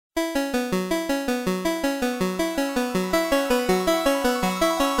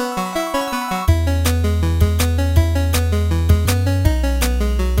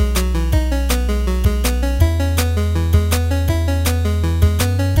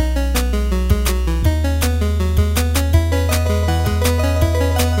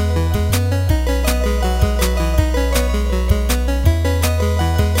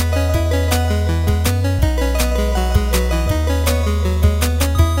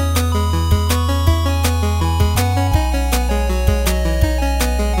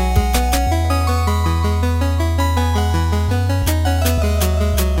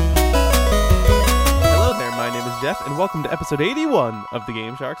episode 81 of the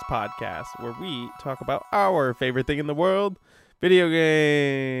Game Sharks podcast, where we talk about our favorite thing in the world, video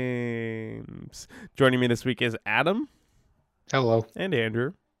games. Joining me this week is Adam. Hello. And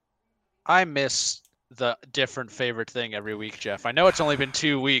Andrew. I miss the different favorite thing every week, Jeff. I know it's only been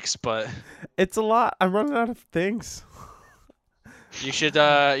 2 weeks, but it's a lot. I'm running out of things. You should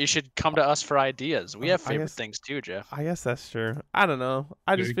come to us for ideas. We have favorite things too, Jeff. I guess that's true. I don't know.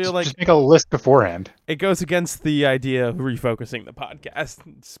 I just feel like just make a list beforehand. It goes against the idea of refocusing the podcast,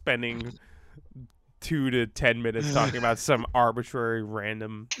 spending 2 to 10 minutes talking about some arbitrary,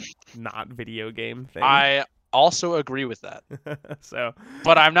 random, not video game thing. I also agree with that.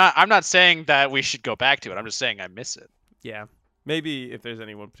 But I'm not saying that we should go back to it. I'm just saying I miss it. Yeah, maybe if there's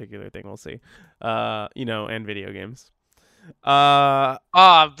any one particular thing, we'll see. And video games. But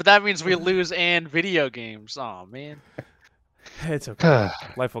that means we lose and video games. Oh man. It's okay.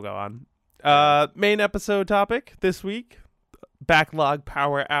 Life will go on. Main episode topic this week: Backlog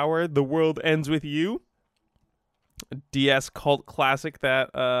Power Hour. The World Ends with You. DS cult classic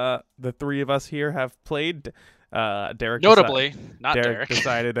that the three of us here have played. Derek, notably, Derek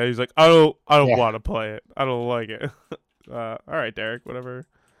decided that he's like, I don't want to play it. I don't like it. All right, Derek, whatever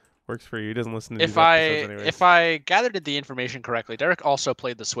works for you. He doesn't listen to these episodes anyways. If I gathered the information correctly, Derek also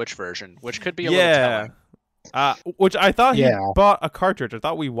played the Switch version, which could be a little telling. Which I thought he bought a cartridge. I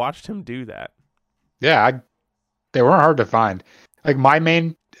thought we watched him do that. Yeah, they weren't hard to find. Like my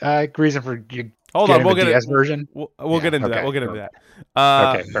main reason for you we'll get the DS version. We'll get into that. We'll get into that.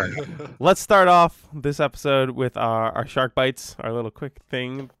 Okay, fair enough. Let's start off this episode with our Shark Bites, our little quick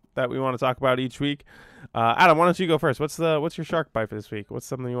thing that we want to talk about each week. Adam, why don't you go first? What's your Shark Bite for this week? What's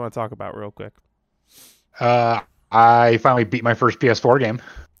something you want to talk about real quick? I finally beat my first PS4 game.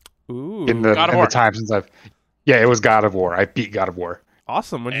 Ooh, in the time since it was God of War. I beat God of War.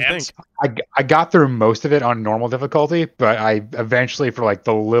 Awesome. What did you think? I got through most of it on normal difficulty, but I eventually, for like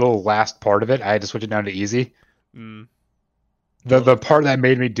the little last part of it, I had to switch it down to easy. The part that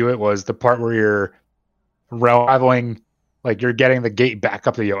made me do it was the part where you're rivaling, like you're getting the gate back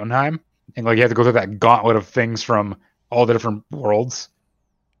up to Jotunheim, and like you have to go through that gauntlet of things from all the different worlds.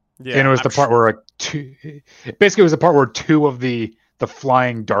 Yeah, and it was the part where it was the part where two of the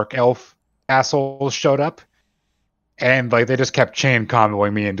flying dark elf assholes showed up. And like they just kept chain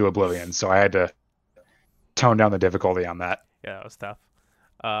comboing me into oblivion, so I had to tone down the difficulty on that. Yeah, that was tough.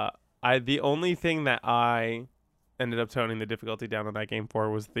 The only thing that I ended up toning the difficulty down on that game for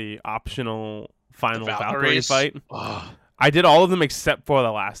was the optional final Valkyrie fight. I did all of them except for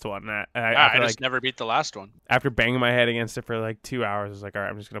the last one. I just never beat the last one. After banging my head against it for like 2 hours, I was like, all right,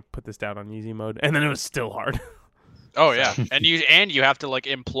 I'm just gonna put this down on easy mode, and then it was still hard. Oh yeah, and you have to like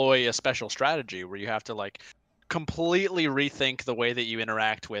employ a special strategy where you have to like completely rethink the way that you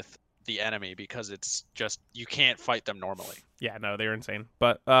interact with the enemy because it's just you can't fight them normally. Yeah, no, they were insane.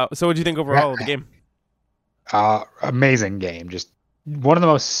 But so what do you think overall of the game? Amazing game. Just one of the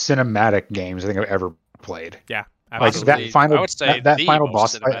most cinematic games I think I've ever played. Yeah, absolutely. Like that final, I would say that the final most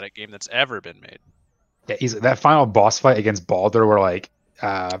boss cinematic fight, game that's ever been made. Yeah, that final boss fight against Baldur, where like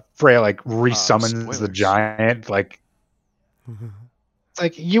Freya like resummons the giant. Like, it's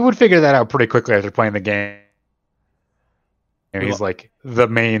like you would figure that out pretty quickly after playing the game. And he's like the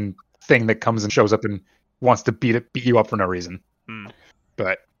main thing that comes and shows up and wants to beat you up for no reason.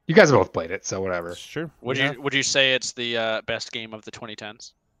 But you guys have both played it, so whatever. Sure. Would you say it's the best game of the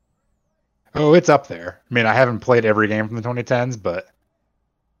 2010s? Oh, it's up there. I mean, I haven't played every game from the 2010s, but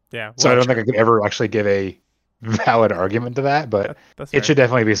yeah. So I don't think I could ever actually give a valid argument to that, but it should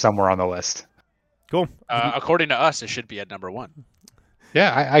definitely be somewhere on the list. Cool. According to us, it should be at number 1.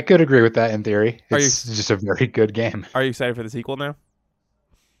 Yeah, I could agree with that in theory. It's just a very good game. Are you excited for the sequel now?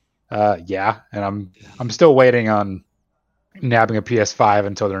 Yeah, and I'm still waiting on nabbing a PS5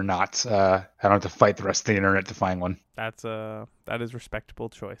 until they're not. I don't have to fight the rest of the internet to find one. That is a respectable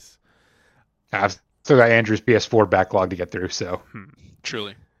choice. I've still got Andrew's PS4 backlog to get through, so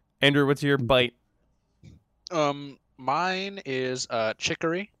truly. Andrew, what's your bite? Mine is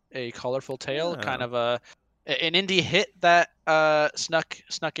Chicory, A Colorful Tale, kind of an indie hit that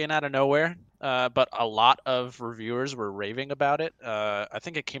snuck in out of nowhere, but a lot of reviewers were raving about it. I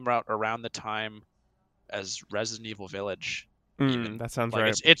think it came out around the time as Resident Evil Village. That sounds like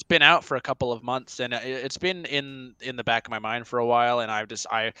right. It's been out for a couple of months, and it's been in the back of my mind for a while. And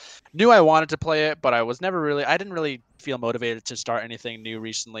I knew I wanted to play it, but I didn't really feel motivated to start anything new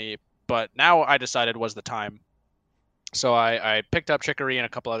recently. But now I decided was the time. So I picked up Chicory and a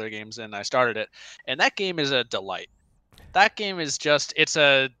couple other games, and I started it. And that game is a delight. That game is it's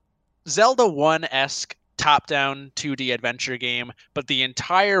a Zelda 1-esque top-down 2D adventure game, but the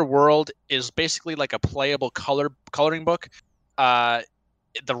entire world is basically like a playable coloring book.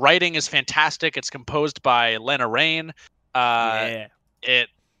 The writing is fantastic. It's composed by Lena Raine. Yeah.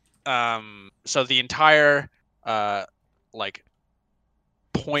 So the entire like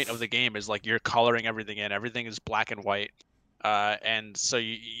point of the game is like you're coloring everything in. Everything is black and white. And so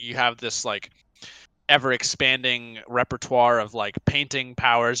you have this like ever expanding repertoire of like painting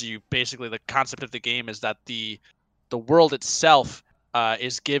powers. You basically, the concept of the game is that the world itself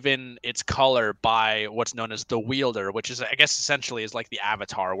is given its color by what's known as the wielder, which is, I guess, essentially is like the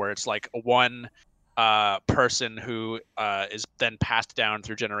avatar, where it's like one person who is then passed down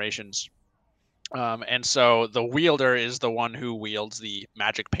through generations. And so the wielder is the one who wields the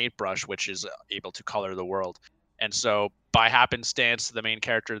magic paintbrush, which is able to color the world. And so by happenstance, the main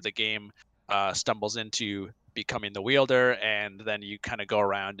character of the game stumbles into becoming the wielder, and then you kind of go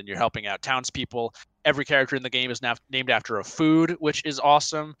around and you're helping out townspeople. Every character in the game is now named after a food, which is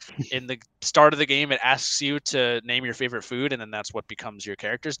awesome. In the start of the game, it asks you to name your favorite food, and then that's what becomes your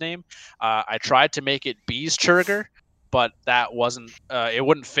character's name. I tried to make it Beeschurger, but that wasn't it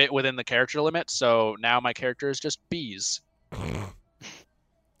wouldn't fit within the character limit, so now my character is just Bees.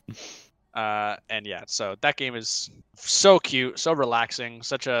 And yeah, so that game is so cute, so relaxing,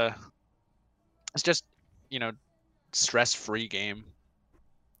 it's just, stress-free game.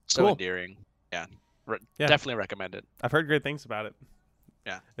 So Cool. endearing. Yeah. Yeah. Definitely recommend it. I've heard great things about it.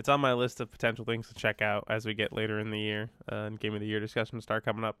 Yeah. It's on my list of potential things to check out as we get later in the year, and Game of the Year discussions start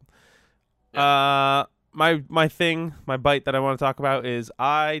coming up. Yeah. My bite that I want to talk about is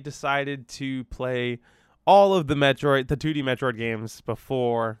I decided to play all of the 2D Metroid games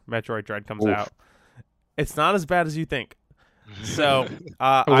before Metroid Dread comes out. It's not as bad as you think. So we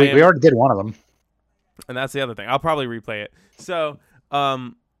already did one of them. And that's the other thing. I'll probably replay it. So,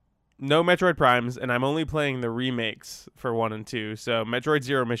 no Metroid Primes, and I'm only playing the remakes for 1 and 2. So, Metroid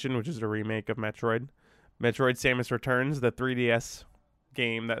Zero Mission, which is a remake of Metroid. Metroid Samus Returns, the 3DS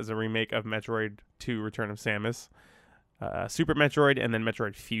game that is a remake of Metroid 2 Return of Samus. Super Metroid, and then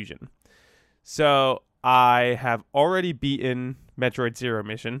Metroid Fusion. So, I have already beaten Metroid Zero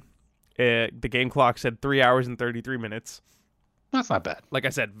Mission. The game clock said 3 hours and 33 minutes. That's not bad. Like I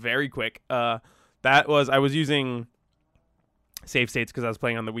said, very quick. I was using save states because I was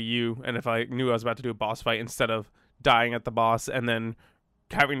playing on the Wii U, and if I knew I was about to do a boss fight, instead of dying at the boss and then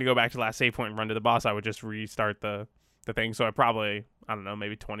having to go back to the last save point and run to the boss, I would just restart the thing. So I probably, I don't know,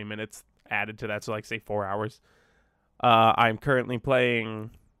 maybe 20 minutes added to that, so like say 4 hours. I'm currently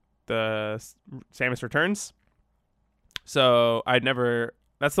playing the Samus Returns. So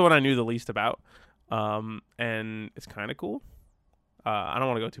that's the one I knew the least about. And it's kind of cool. I don't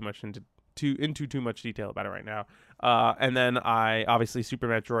want to go too much into too much detail about it right now. And then obviously Super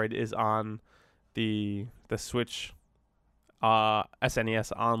Metroid is on the Switch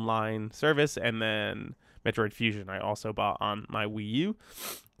SNES online service, and then Metroid Fusion I also bought on my Wii U.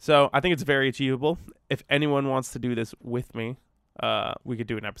 So I think it's very achievable. If anyone wants to do this with me, we could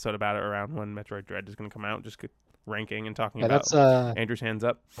do an episode about it around when Metroid Dread is going to come out, just ranking and talking about Andrew's hands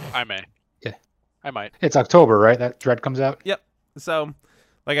up. I may. Yeah. I might. It's October, right? That Dread comes out? Yep. So,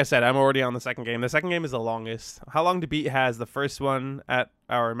 like I said, I'm already on the second game. The second game is the longest. How Long to Beat has the first one at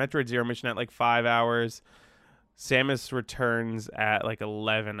our Metroid Zero Mission at like 5 hours. Samus Returns at like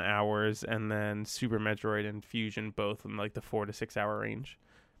 11 hours. And then Super Metroid and Fusion both in like the 4 to 6 hour range.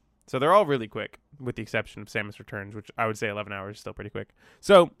 So they're all really quick, with the exception of Samus Returns, which I would say 11 hours is still pretty quick.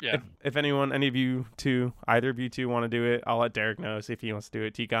 So yeah. if either of you two want to do it, I'll let Derek know, see if he wants to do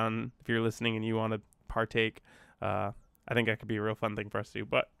it. Tikon, if you're listening and you want to partake, I think that could be a real fun thing for us to do.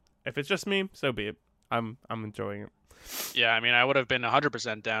 But if it's just me, so be it. I'm enjoying it. Yeah, I mean, I would have been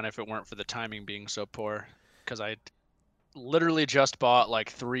 100% down if it weren't for the timing being so poor, because I literally just bought like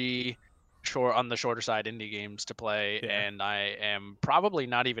 3 on the shorter side indie games to play, and I am probably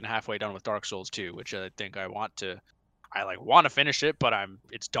not even halfway done with Dark Souls 2, which I think I want to finish it, but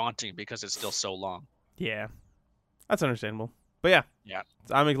it's daunting because it's still so long. Yeah, that's understandable. But yeah,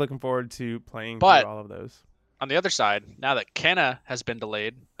 so I'm looking forward to playing through all of those. On the other side, now that Kena has been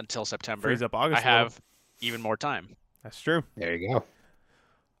delayed until September, frees up August, I have even more time. That's true. There you go.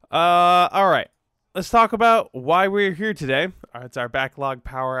 All right. Let's talk about why we're here today. It's our Backlog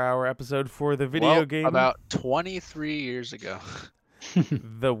Power Hour episode for the video game. About 23 years ago.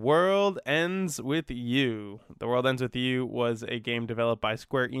 The World Ends With You. The World Ends With You was a game developed by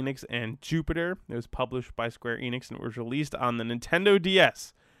Square Enix and Jupiter. It was published by Square Enix and it was released on the Nintendo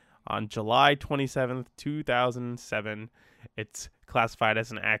DS on July 27th, 2007. It's classified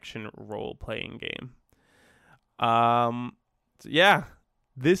as an action role-playing game.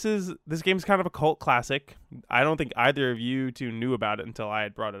 this game's kind of a cult classic. I don't think either of you two knew about it until I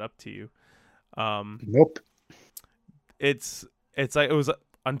had brought it up to you. Nope. It's like it was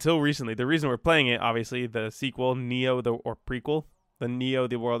until recently. The reason we're playing it, obviously, the sequel, Neo, or prequel, the Neo,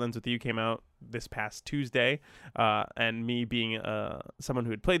 The World Ends With You, came out this past Tuesday. And me being someone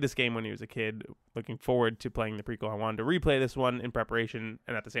who had played this game when he was a kid, looking forward to playing the prequel, I wanted to replay this one in preparation,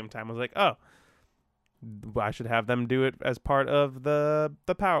 and at the same time, I was like, oh, I should have them do it as part of the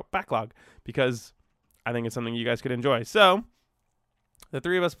power backlog, because I think it's something you guys could enjoy. So the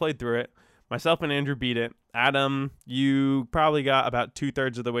three of us played through it. Myself and Andrew beat it. Adam, you probably got about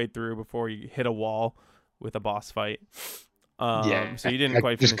 2/3 of the way through before you hit a wall with a boss fight. So you didn't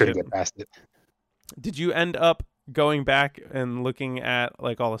quite finish it. Just couldn't get past it. Did you end up going back and looking at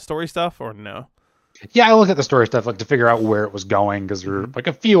like all the story stuff, or no? Yeah, I looked at the story stuff like to figure out where it was going, because there were like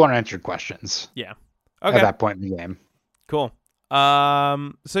a few unanswered questions. Yeah. Okay. At that point in the game. Cool.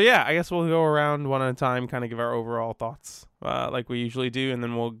 So yeah, I guess we'll go around one at a time, kind of give our overall thoughts, like we usually do, and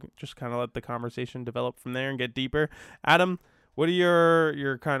then we'll just kind of let the conversation develop from there and get deeper. Adam, what are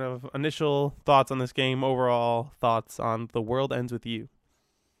your kind of initial thoughts on this game, overall thoughts on The World Ends With You?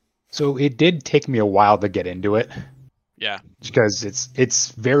 So it did take me a while to get into it. Yeah. Because it's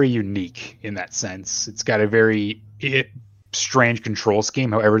very unique in that sense. It's got a very strange control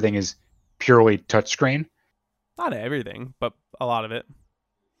scheme, how everything is purely touchscreen. Not everything, but a lot of it.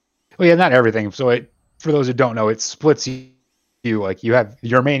 Well, yeah, not everything. So for those who don't know, it splits you like you have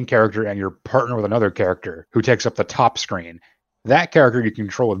your main character and your partner with another character who takes up the top screen. That character you can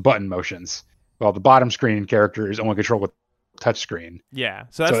control with button motions, while the bottom screen character is only controlled with touchscreen. Yeah,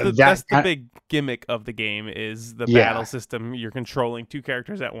 so that's the big gimmick of the game is the battle system. You're controlling two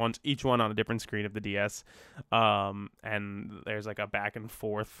characters at once, each one on a different screen of the DS, and there's like a back and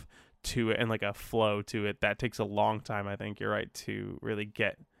forth to it and like a flow to it that takes a long time, I think you're right, to really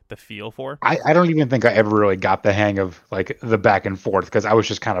get the feel for. I don't even think I ever really got the hang of like the back and forth, because I was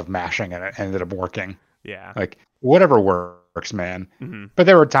just kind of mashing and it ended up working. Yeah, like whatever works, man. Mm-hmm. But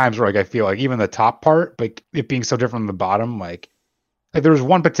there were times where like I feel like even the top part, like it being so different from the bottom, like there was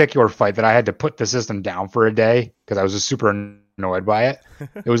one particular fight that I had to put the system down for a day because I was just super annoyed by it.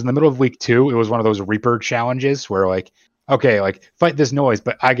 It was in the middle of week 2. It was one of those Reaper challenges where like, okay, like fight this noise,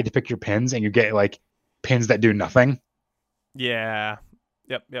 but I get to pick your pins, and you get like pins that do nothing. Yeah.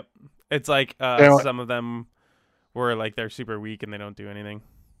 Yep. It's like some of them were like they're super weak and they don't do anything.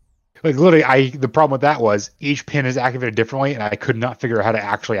 Like literally, the problem with that was each pin is activated differently, and I could not figure out how to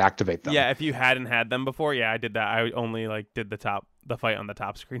actually activate them. Yeah, if you hadn't had them before, I did that. I only like did the fight on the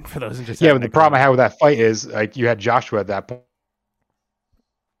top screen for those, and just but the problem I had with that fight is like you had Joshua at that point.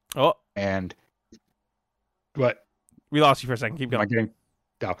 Oh, and what? We lost you for a second. Keep going.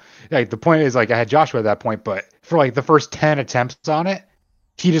 Like the point is, like I had Joshua at that point, but for like the first 10 attempts on it,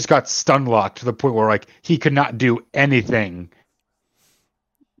 he just got stun locked to the point where like he could not do anything.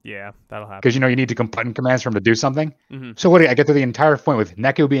 Yeah, that'll happen. Because you need to button commands for him to do something. Mm-hmm. So I get to the entire point with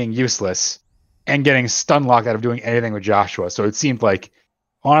Neku being useless and getting stun locked out of doing anything with Joshua. So it seemed like,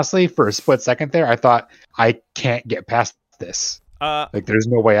 honestly, for a split second there, I thought I can't get past this. Like there's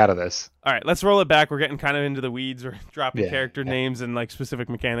no way out of this. All right, let's roll it back. We're getting kind of into the weeds. We're dropping character names and like specific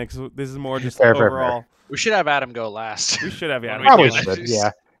mechanics. This is more just overall. Fair. We should have Adam go last. We should have Adam. Probably should.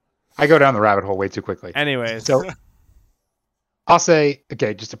 Yeah, I go down the rabbit hole way too quickly. Anyways, so I'll say,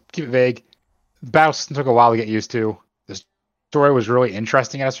 okay, just to keep it vague, the battle system took a while to get used to. The story was really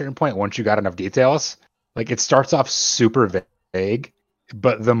interesting at a certain point once you got enough details. Like it starts off super vague,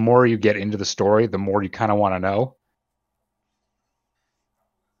 but the more you get into the story, the more you kind of want to know.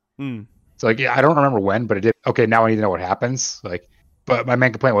 So like, yeah, I don't remember when, but it did. Okay, now I need to know what happens. Like, but my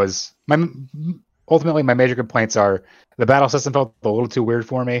main complaint was ultimately my major complaints are the battle system felt a little too weird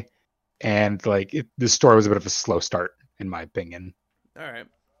for me, and like the story was a bit of a slow start in my opinion. All right,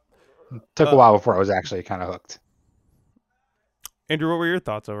 it took a while before I was actually kind of hooked. Andrew, what were your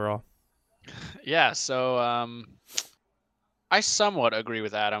thoughts overall? Yeah, so I somewhat agree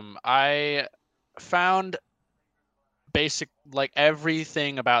with Adam. I found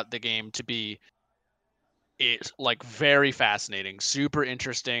everything about the game to be like very fascinating, super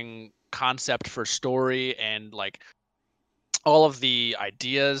interesting concept for story, and like all of the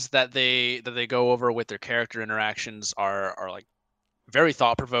ideas that they go over with their character interactions are like very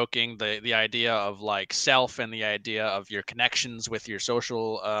thought-provoking. The idea of like self and the idea of your connections with your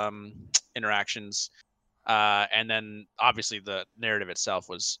social interactions, and then obviously the narrative itself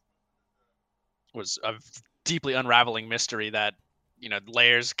was a deeply unraveling mystery that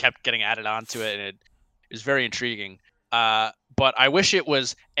layers kept getting added onto it, and it was very intriguing. But I wish it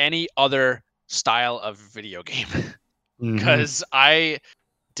was any other style of video game, because I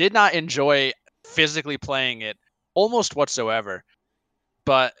did not enjoy physically playing it almost whatsoever.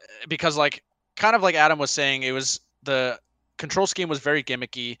 But because kind of like Adam was saying, it was the control scheme was very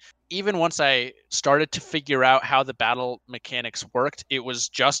gimmicky. Even once I started to figure out how the battle mechanics worked, it was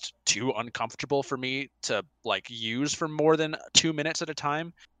just too uncomfortable for me to use for more than 2 minutes at a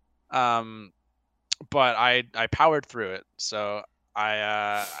time. But I powered through it. So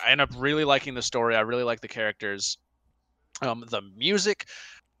I ended up really liking the story. I really like the characters. The music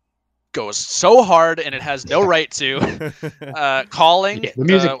goes so hard, and it has no right to. Calling, the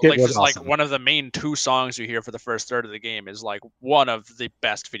music was awesome. One of the main 2 songs you hear for the first third of the game is one of the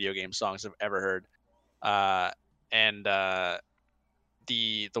best video game songs I've ever heard. And the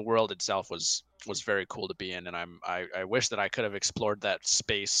world itself was very cool to be in, and I wish that I could have explored that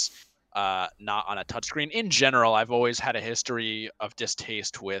space not on a touchscreen. In general, I've always had a history of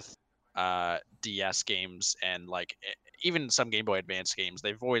distaste with DS games and even some Game Boy Advance games.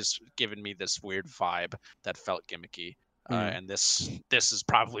 They've always given me this weird vibe that felt gimmicky, and this is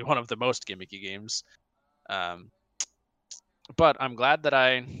probably one of the most gimmicky games. But I'm glad that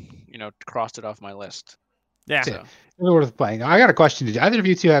I crossed it off my list. Yeah, so. Worth playing. I got a question. Did either of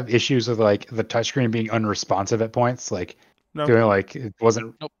you two have issues with the touchscreen being unresponsive at points? No. Doing it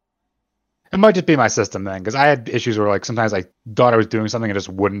wasn't. Nope. It might just be my system then, because I had issues where sometimes I thought I was doing something and just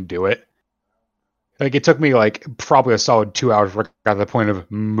wouldn't do it. It took me probably a solid 2 hours to get to the point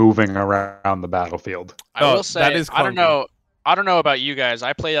of moving around the battlefield. I will say, that is I don't know about you guys.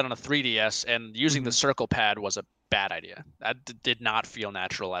 I played it on a 3DS, and using the circle pad was a bad idea. That did not feel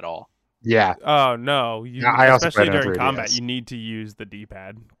natural at all. Yeah. Oh no! Especially during combat, you need to use the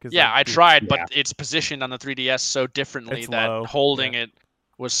D-pad. Yeah, I tried, but it's positioned on the 3DS so differently that holding it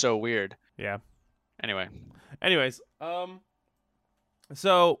was so weird. Yeah. Anyways,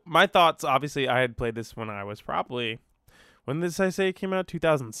 so my thoughts. Obviously, I had played this when I was when did I say it came out?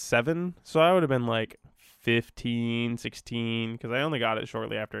 2007. So I would have been 15, 16, because I only got it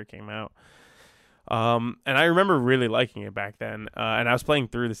shortly after it came out. And I remember really liking it back then. And I was playing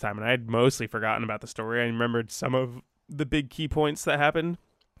through this time, and I had mostly forgotten about the story. I remembered some of the big key points that happened,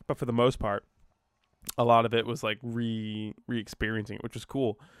 but for the most part, a lot of it was re-experiencing it, which was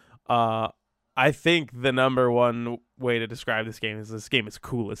cool. I think the number one way to describe this game is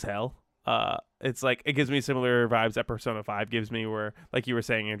cool as hell. It's it gives me similar vibes that Persona 5 gives me, where, like you were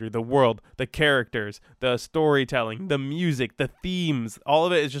saying, Andrew, the world, the characters, the storytelling, the music, the themes, all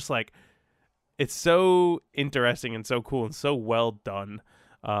of it is just it's so interesting and so cool and so well done.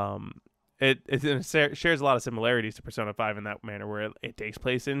 It shares a lot of similarities to Persona 5 in that manner, where it takes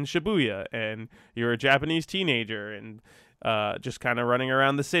place in Shibuya, and you're a Japanese teenager, and just kind of running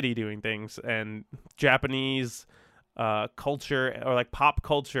around the city doing things, and Japanese culture or pop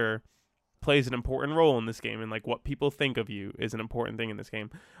culture plays an important role in this game, and what people think of you is an important thing in this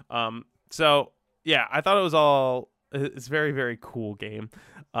game. So yeah, I thought it's very, very cool game.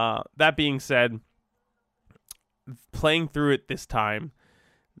 That being said, playing through it this time,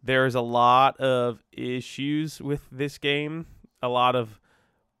 there's a lot of issues with this game, a lot of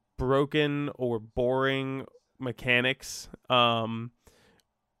broken or boring mechanics,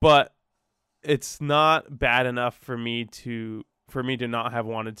 but it's not bad enough for me to not have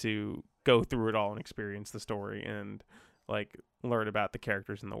wanted to go through it all and experience the story and learn about the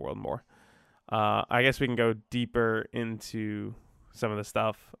characters in the world more. I guess we can go deeper into some of the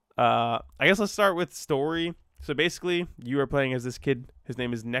stuff. I guess let's start with story. So basically, you are playing as this kid. His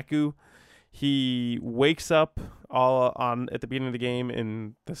name is Neku. He wakes up at the beginning of the game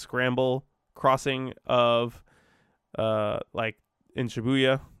in the Scramble crossing of in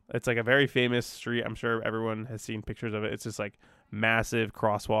Shibuya. It's a very famous street. I'm sure everyone has seen pictures of it. It's just massive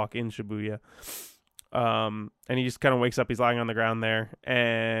crosswalk in Shibuya. And he just kind of wakes up. He's lying on the ground there,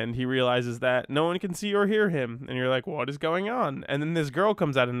 and he realizes that no one can see or hear him. And you're like, what is going on? And then this girl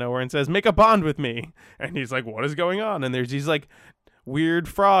comes out of nowhere and says, make a bond with me. And he's like, what is going on? And there's these weird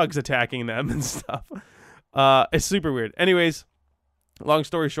frogs attacking them and stuff. It's super weird. Anyways, long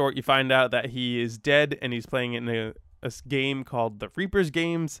story short, you find out that he is dead, and he's playing in a game called the Reaper's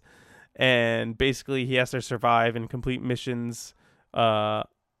Games. And basically he has to survive and complete missions,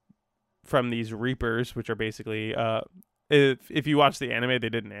 from these Reapers, which are basically if you watch the anime, they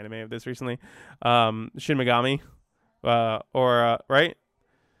did an anime of this recently, Shin Megami, right?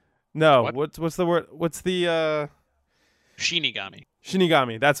 No, what's the word? What's the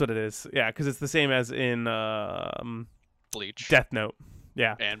Shinigami? That's what it is. Yeah, because it's the same as in Bleach, Death Note.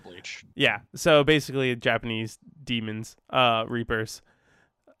 Yeah, and Bleach. Yeah, so basically Japanese demons, Reapers.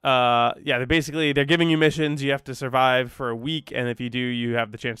 They're giving you missions. You have to survive for a week, and if you do, you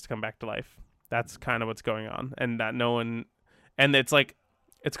have the chance to come back to life. That's kind of what's going on, and that no one, and it's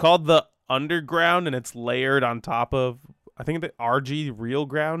It's called the Underground, and it's layered on top of, I think, the RG Real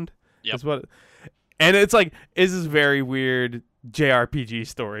Ground. Yep. Is what, and it's like, is this very weird JRPG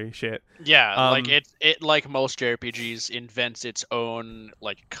story shit. Yeah, like it like most JRPGs invents its own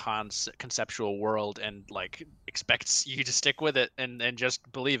like conceptual world and like expects you to stick with it and just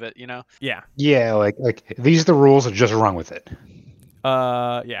believe it, you know? Yeah. Yeah, like these are the rules, just run with it.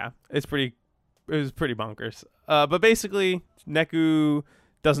 Yeah, it was pretty bonkers. But basically, Neku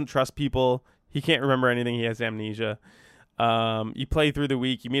doesn't trust people. He can't remember anything. He has amnesia. You play through the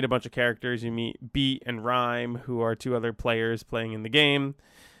week. You meet a bunch of characters. You meet Beat and Rhyme, who are 2 other players playing in the game.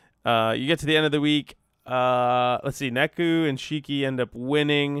 You get to the end of the week. Let's see. Neku and Shiki end up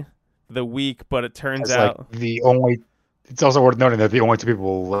winning the week, but it turns out it's also worth noting that the only 2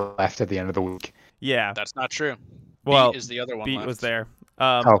 people left at the end of the week. Yeah, that's not true. Well, Beat is the other one. Beat left. was there.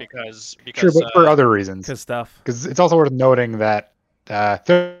 Because true, but for other reasons. Because it's also worth noting that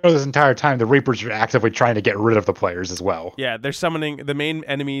through this entire time, the Reapers are actively trying to get rid of the players as well. Yeah, they're summoning. The main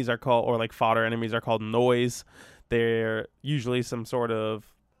enemies are called, or like fodder enemies are called Noise. They're usually some sort of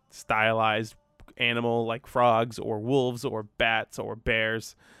stylized animal like frogs or wolves or bats or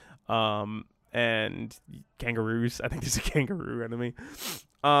bears, and kangaroos. I think there's a kangaroo enemy.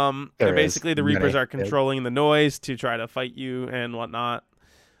 And basically the Reapers are controlling the Noise to try to fight you and whatnot.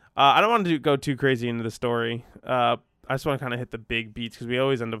 I don't want to go too crazy into the story. I just want to kind of hit the big beats because we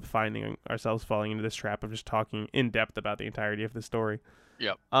always end up finding ourselves falling into this trap of just talking in depth about the entirety of the story.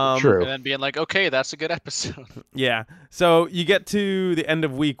 Yep. True. And then being like, okay, that's a good episode. Yeah. So you get to the end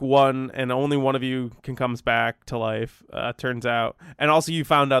of week 1 and only one of you comes back to life, turns out. And also you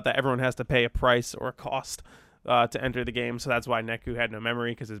found out that everyone has to pay a price or a cost to enter the game. So that's why Neku had no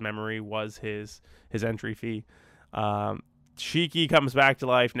memory, because his memory was his entry fee. Shiki comes back to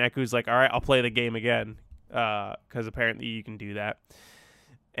life. Neku's like, all right, I'll play the game again. Because apparently you can do that.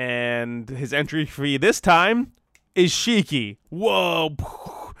 And his entry fee this time is Shiki. Whoa!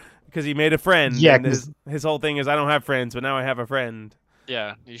 Because he made a friend. Yeah, and his whole thing is, I don't have friends, but now I have a friend.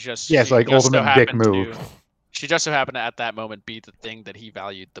 Yeah, he's just... Yeah, it's like ultimate dick move. She just so happened to, at that moment, be the thing that he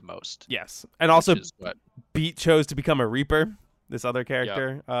valued the most. Yes. And also, Beat chose to become a Reaper, this other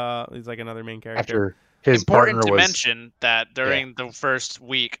character. Yep. He's like another main character. After his Important partner to mention that during the first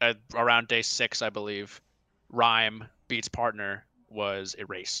week, around day 6, I believe, Rhyme, Beat's partner, was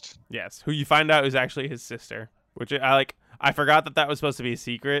erased. Yes, who you find out is actually his sister, which I forgot that was supposed to be a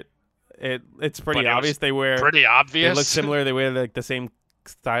secret. It's pretty obvious. They wear pretty obvious. They look similar. They wear like the same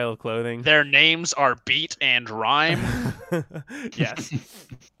style of clothing. Their names are Beat and Rhyme. Yes.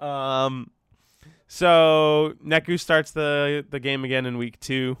 So Neku starts the game again in week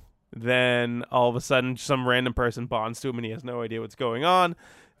 2. Then all of a sudden, some random person bonds to him, and he has no idea what's going on.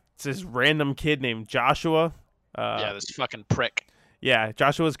 It's this random kid named Joshua. Yeah, this fucking prick. Yeah,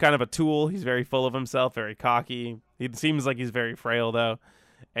 Joshua's kind of a tool. He's very full of himself, very cocky. He seems like he's very frail, though.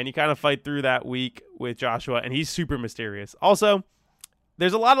 And you kind of fight through that week with Joshua, and he's super mysterious. Also,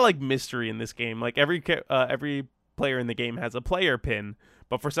 there's a lot of like mystery in this game. Like every player in the game has a player pin,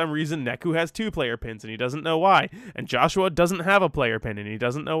 but for some reason Neku has 2 player pins, and he doesn't know why. And Joshua doesn't have a player pin, and he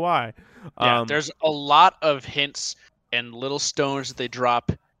doesn't know why. Yeah, there's a lot of hints and little stones that they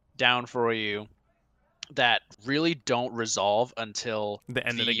drop down for you that really don't resolve until the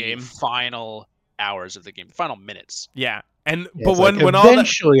end of the game, final hours of the game, final minutes. Yeah, but when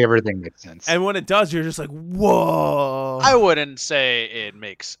eventually everything makes sense, and when it does, you're just like, whoa. I wouldn't say it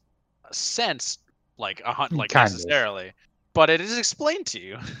makes sense like necessarily, but it is explained to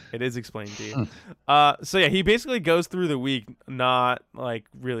you. It is explained to you. So yeah, he basically goes through the week not like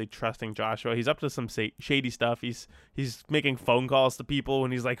really trusting Joshua. He's up to some shady stuff. He's making phone calls to people,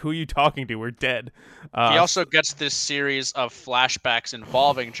 and he's like, "Who are you talking to? We're dead." He also gets this series of flashbacks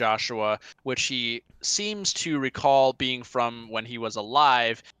involving Joshua, which he seems to recall being from when he was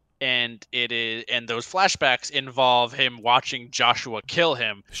alive, and those flashbacks involve him watching Joshua kill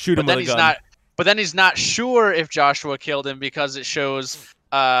him. Shoot him with a gun. But then he's not sure if Joshua killed him because it shows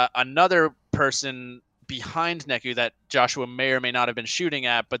another person behind Neku that Joshua may or may not have been shooting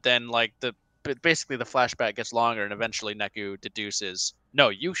at. But then, basically, the flashback gets longer, and eventually Neku deduces, "No,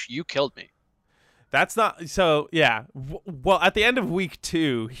 you killed me." That's not so. Yeah. Well, at the end of week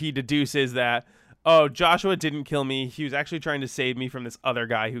 2, he deduces that, oh, Joshua didn't kill me. He was actually trying to save me from this other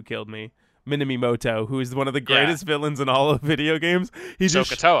guy who killed me. Minamimoto, who is one of the greatest villains in all of video games. He's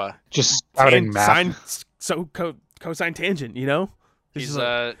Sokotoa. Just spouting cosine tangent, you know? He's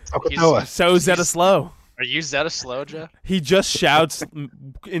so Zeta slow. Are you Zeta slow, Joe? He just shouts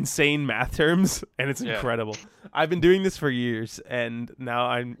insane math terms, and it's incredible. I've been doing this for years, and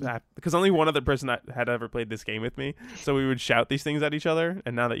now because only one other person had ever played this game with me, so we would shout these things at each other.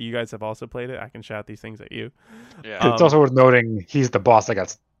 And now that you guys have also played it, I can shout these things at you. Yeah. It's also worth noting he's the boss I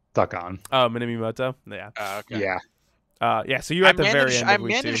got stuck on. Oh, Minamimoto? Yeah. Okay. Yeah. Yeah, so you're at the very end of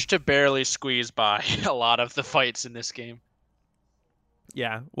week 2. I managed to barely squeeze by a lot of the fights in this game.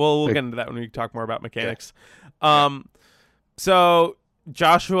 Yeah, we'll get into that when we talk more about mechanics. So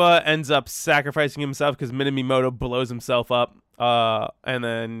Joshua ends up sacrificing himself because Minamimoto blows himself up, and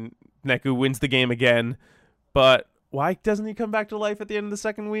then Neku wins the game again. But why doesn't he come back to life at the end of the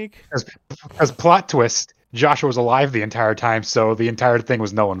second week? As plot twist, Joshua was alive the entire time, so the entire thing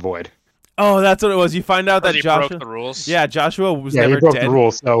was null and void. Oh, that's what it was. You find out that Joshua broke the rules. Yeah, Joshua was never he broke dead. the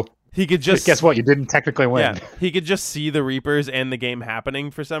rules, so he could just guess what? You didn't technically win. Yeah, he could just see the Reapers and the game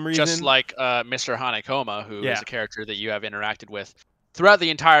happening for some reason. Just like Mr. Hanekoma, who is a character that you have interacted with throughout the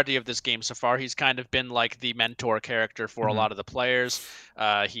entirety of this game so far. He's kind of been like the mentor character for a lot of the players.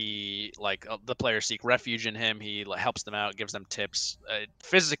 He the players seek refuge in him. He helps them out, gives them tips,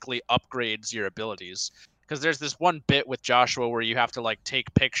 physically upgrades your abilities. Because there's this one bit with Joshua where you have to like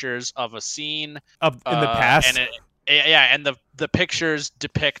take pictures of a scene in the past, and the pictures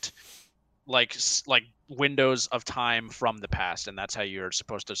depict like windows of time from the past, and that's how you're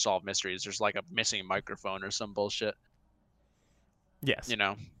supposed to solve mysteries. There's like a missing microphone or some bullshit. Yes. You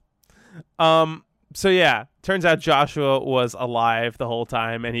know. So yeah, turns out Joshua was alive the whole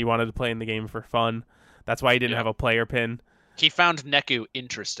time, and he wanted to play in the game for fun. That's why he didn't have a player pin. He found Neku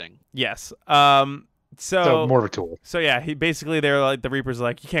interesting. Yes. So more of a tool. So yeah, they're like, the Reapers are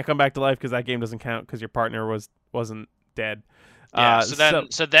like, you can't come back to life because that game doesn't count because your partner wasn't dead. Yeah. So then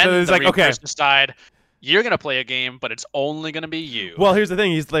the like, Reapers decide you're gonna play a game, but it's only gonna be you. Well, here's the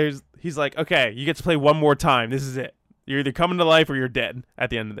thing. He's like, okay, you get to play one more time. This is it. You're either coming to life or you're dead at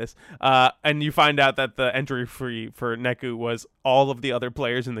the end of this. And you find out that the entry fee for Neku was all of the other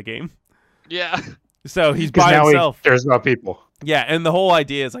players in the game. Yeah. So he's by himself. He cares about people. Yeah, and the whole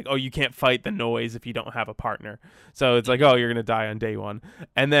idea is like, oh, you can't fight the noise if you don't have a partner. So it's like, oh, you're gonna die on day one.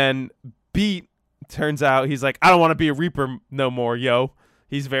 And then Beat, turns out he's like, I don't want to be a Reaper no more, yo.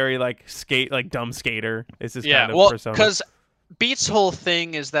 He's very like dumb skater. It's his kind of persona. Because Beat's whole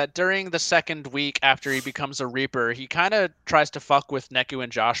thing is that during the second week after he becomes a Reaper, he kind of tries to fuck with Neku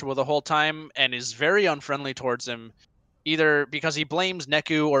and Joshua the whole time and is very unfriendly towards him, either because he blames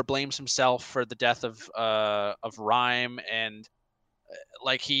Neku or blames himself for the death of Rhyme, and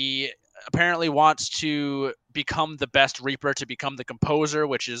like he apparently wants to become the best Reaper to become the Composer,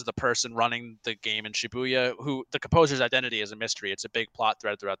 which is the person running the game in Shibuya, who the Composer's identity is a mystery. It's a big plot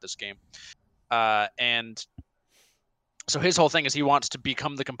thread throughout this game. And so his whole thing is he wants to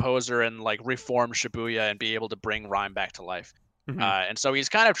become the Composer and like reform Shibuya and be able to bring Rhyme back to life. And so he's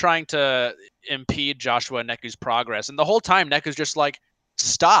kind of trying to impede Joshua and Neku's progress. And the whole time Neku's just like,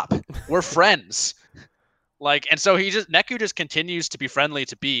 stop, we're friends. And so Neku just continues to be friendly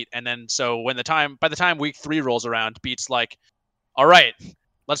to Beat. And then so by the time week 3 rolls around, Beat's like, all right,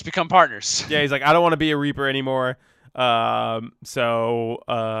 let's become partners. Yeah, he's like, I don't want to be a Reaper anymore. So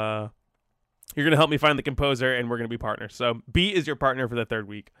you're going to help me find the Composer and we're going to be partners. So Beat is your partner for the third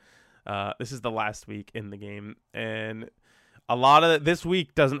week. This is the last week in the game. And a lot of this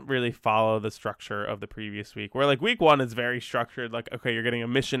week doesn't really follow the structure of the previous week, where like week 1 is very structured. Like, okay, you're getting a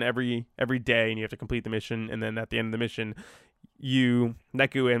mission every day and you have to complete the mission. And then at the end of the mission,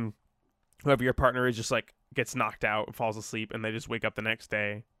 Neku and whoever your partner is just like gets knocked out, falls asleep, and they just wake up the next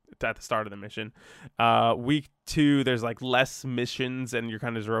day at the start of the mission. Week 2, there's like less missions and you're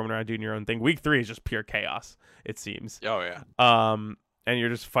kind of just roaming around doing your own thing. Week 3 is just pure chaos, it seems. Oh yeah. And you're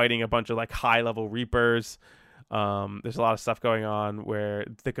just fighting a bunch of like high level Reapers. There's a lot of stuff going on where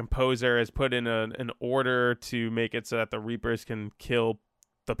the Composer has put in an order to make it so that the Reapers can kill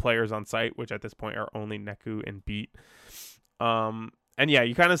the players on site, which at this point are only Neku and Beat. And yeah,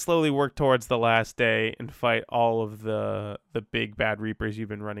 you kind of slowly work towards the last day and fight all of the big bad Reapers you've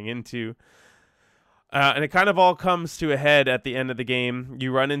been running into. And it kind of all comes to a head at the end of the game.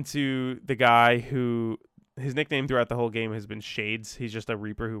 You run into the guy who... his nickname throughout the whole game has been Shades. He's just a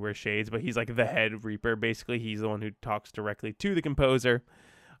Reaper who wears shades, but he's like the head Reaper. Basically, he's the one who talks directly to the Composer.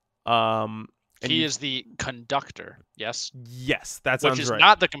 He is the conductor, yes? Yes, that sounds right. Which is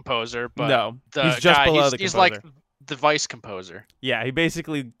not the Composer, but no, he's just below the Composer. He's like the vice Composer. Yeah, he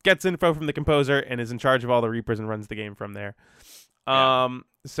basically gets info from the Composer and is in charge of all the Reapers and runs the game from there.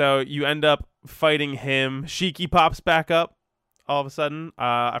 So you end up fighting him. Shiki pops back up all of a sudden.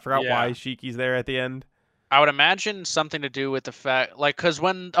 I forgot why Shiki's there at the end. I would imagine something to do with the fact, like, because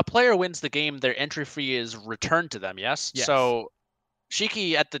when a player wins the game, their entry fee is returned to them. Yes. Yes. So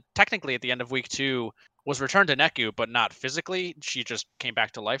Shiki technically at the end of week 2 was returned to Neku, but not physically. She just came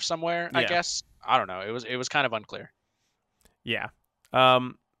back to life somewhere. I Yeah. guess. I don't know. It was kind of unclear. Yeah.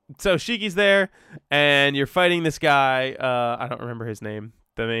 So Shiki's there, and you're fighting this guy. I don't remember his name.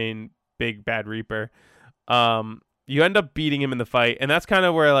 The main big bad Reaper. You end up beating him in the fight, and that's kind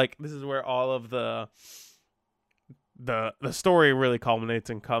of where, like, this is where all of the story really culminates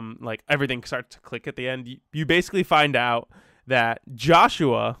and everything starts to click at the end. You basically find out that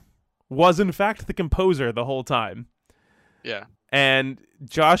Joshua was in fact the composer the whole time. Yeah. And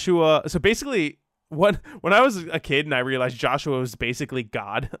Joshua, so basically when I was a kid and I realized Joshua was basically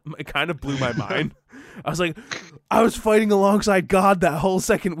God, it kind of blew my mind. I was like, I was fighting alongside God that whole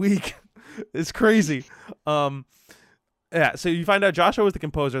second week. It's crazy. Yeah, so you find out Joshua was the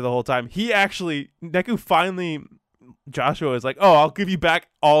composer the whole time. Neku finally, Joshua is like, oh, I'll give you back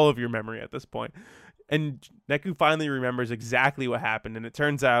all of your memory at this point. And Neku finally remembers exactly what happened. And it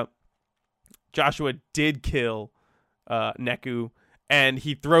turns out Joshua did kill Neku, and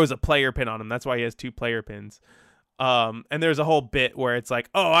he throws a player pin on him. That's why he has 2 player pins. And there's a whole bit where it's like,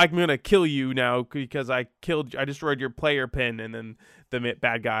 oh, I'm going to kill you now because I destroyed your player pin. And then the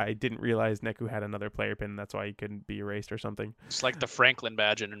bad guy didn't realize Neku had another player pin. And that's why he couldn't be erased or something. It's like the Franklin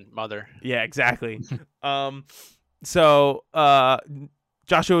badge in Mother. Yeah, exactly. So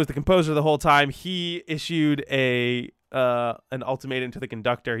Joshua was the composer the whole time. He issued an ultimatum to the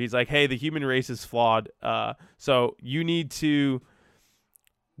conductor. He's like, hey, the human race is flawed. So you need to,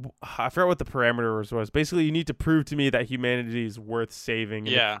 I forgot what the parameters was. Basically, you need to prove to me that humanity is worth saving.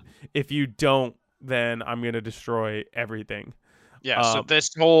 And yeah. If you don't, then I'm going to destroy everything. Yeah, so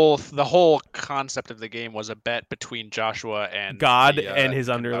the whole concept of the game was a bet between Joshua and God and his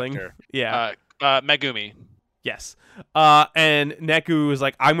underling. Yeah. Megumi. Yes. And Neku was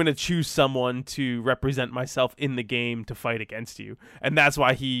like, I'm going to choose someone to represent myself in the game to fight against you. And that's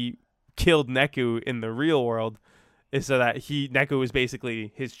why he killed Neku in the real world, is so that Neku was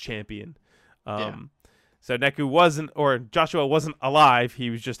basically his champion. So Joshua wasn't alive.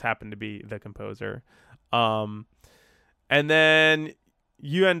 He just happened to be the composer. And then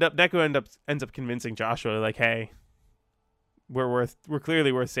Neku ends up convincing Joshua, like, hey, we're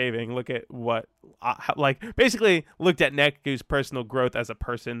clearly worth saving. Look at what, basically looked at Neku's personal growth as a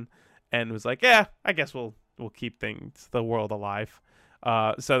person and was like, yeah, I guess we'll keep the world alive.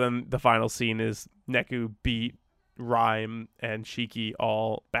 So then the final scene is Neku beat Rhyme and Shiki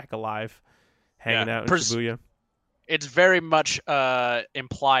all back alive, hanging out in Shibuya. It's very much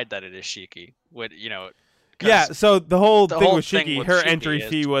implied that it is Shiki. Yeah, so the whole thing with thing Shiki, with her Shiki entry is-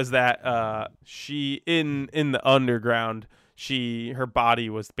 fee was that she in the underground, her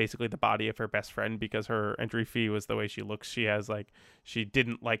body was basically the body of her best friend, because her entry fee was the way she looks. She has she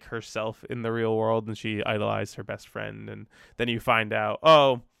didn't like herself in the real world, and she idolized her best friend. And then you find out,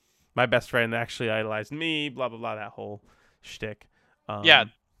 oh, my best friend actually idolized me, blah blah blah, that whole shtick. Yeah.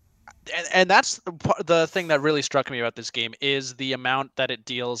 And that's the thing that really struck me about this game, is the amount that it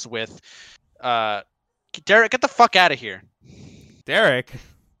deals with. Derek, get the fuck out of here. Derek.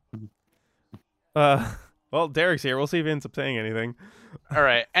 Well, Derek's here. We'll see if he ends up saying anything. All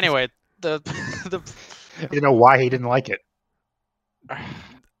right. Anyway, I didn't know why he didn't like it.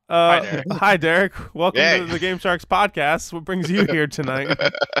 Hi, Derek. Hi, Derek. Welcome to the Game Sharks podcast. What brings you here tonight?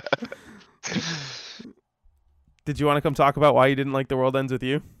 Did you want to come talk about why you didn't like The World Ends With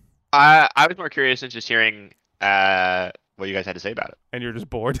You? I was more curious in just hearing what you guys had to say about it. And you're just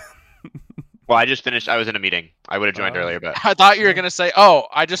bored? Well, I just finished. I was in a meeting. I would have joined earlier, but I thought you were gonna say, "Oh,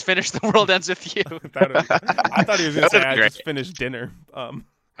 I just finished The World Ends With You." I thought he was gonna say, "I great. just finished dinner." Oh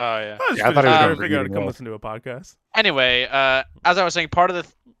yeah. I thought he was I gonna figured I'd read come it. listen to a podcast. Anyway, as I was saying, part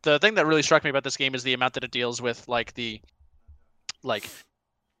of the thing that really struck me about this game is the amount that it deals with,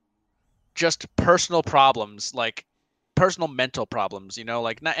 just personal problems, personal mental problems.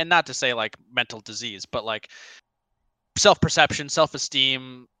 Not to say mental disease, but self-perception,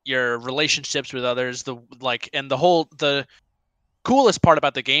 self-esteem, your relationships with others, the coolest part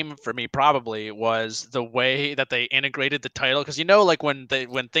about the game for me probably was the way that they integrated the title, because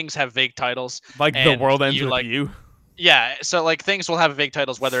when things have vague titles, The World Ends With You. Yeah, so things will have vague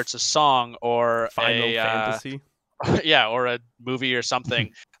titles, whether it's a song or Final Fantasy. yeah, or a movie or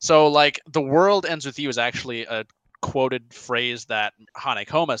something. So The World Ends With You is actually a quoted phrase that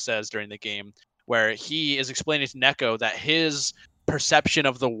Hanekoma says during the game, where he is explaining to Neko that his perception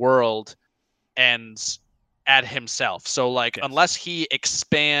of the world ends at himself. So unless he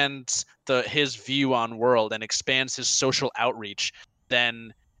expands his view on world and expands his social outreach,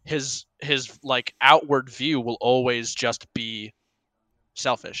 then his like outward view will always just be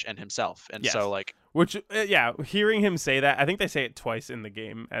selfish and himself. And Yes. so like, which hearing him say that, I think they say it twice in the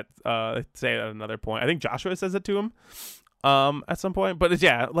game at say it at another point. I think Joshua says it to him at some point, but it's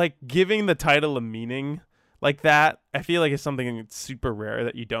like giving the title a meaning like that, I feel like it's something super rare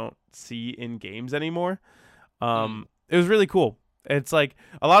that you don't see in games anymore. It was really cool. It's like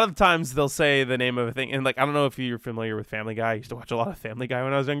a lot of the times they'll say the name of a thing, and like I don't know if you're familiar with Family Guy. I used to watch a lot of Family Guy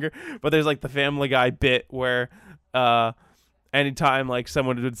when I was younger, but there's like the Family Guy bit where anytime like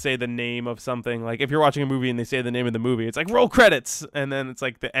someone would say the name of something, like if you're watching a movie and they say the name of the movie, it's like roll credits, and then it's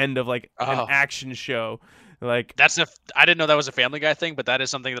like the end of like an action show. Like I didn't know that was a Family Guy thing, but that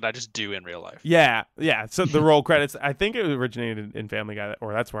is something that I just do in real life. Yeah. So the roll credits, I think it originated in Family Guy,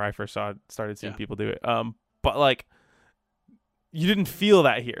 or that's where I first started seeing people do it. But like, you didn't feel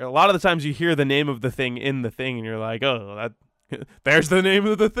that here. A lot of the times you hear the name of the thing in the thing, and you're like, oh, there's the name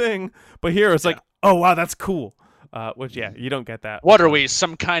of the thing. But here it's like, oh wow, that's cool. Which you don't get that. What are we,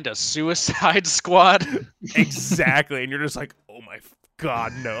 some kind of Suicide Squad? Exactly, and you're just like, oh my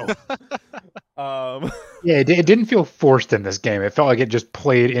God, no. Yeah, it didn't feel forced in this game. It felt like it just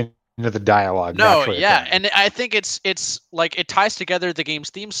played into the dialogue. No, yeah, and I think it's like it ties together the game's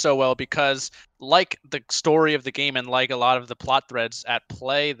theme so well because, like the story of the game and like a lot of the plot threads at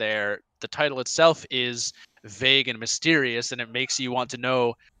play there, the title itself is vague and mysterious, and it makes you want to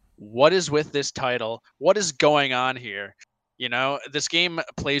know what is with this title, what is going on here. You know, this game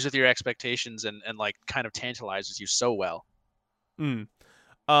plays with your expectations and like kind of tantalizes you so well.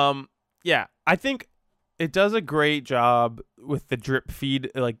 Yeah, I think it does a great job with the drip feed,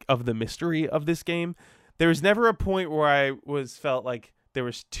 like, of the mystery of this game. There was never a point where I felt like there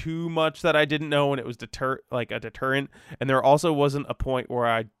was too much that I didn't know and it was a deterrent, and there also wasn't a point where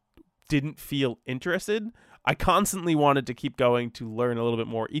I didn't feel interested. I constantly wanted to keep going to learn a little bit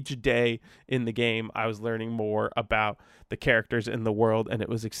more. Each day in the game, I was learning more about the characters in the world, and it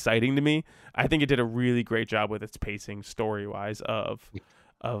was exciting to me. I think it did a really great job with its pacing, story-wise, of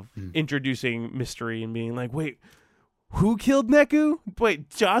introducing mystery and being like, wait, who killed Neku? Wait,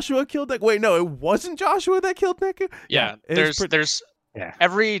 Joshua killed Neku? Wait, no, it wasn't Joshua that killed Neku? Yeah, there's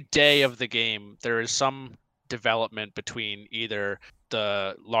every day of the game, there is some development between either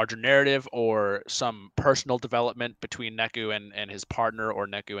the larger narrative or some personal development between Neku and his partner, or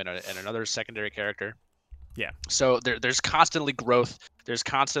Neku and another secondary character. Yeah. So there's constantly growth. There's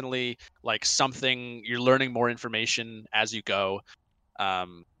constantly like something, you're learning more information as you go.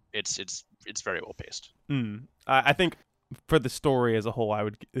 It's very well paced. I think for the story as a whole, I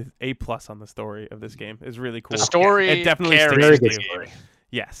would A+ on the story of this game. Is really cool. The story, it definitely carries sticks the with you.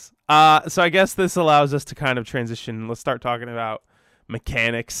 Yes. So I guess this allows us to kind of transition. Let's start talking about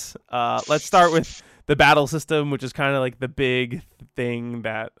mechanics. Let's start with the battle system, which is kind of like the big thing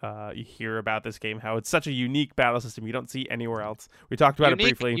that you hear about this game, how it's such a unique battle system you don't see anywhere else. We talked about it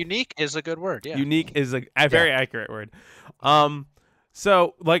briefly. Unique is a good word. Yeah. Unique is a very accurate word.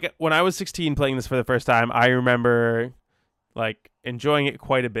 So like when I was 16 playing this for the first time, I remember like enjoying it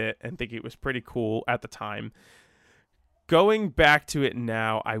quite a bit and thinking it was pretty cool at the time. Going back to it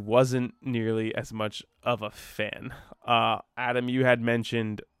now, I wasn't nearly as much of a fan. Adam, you had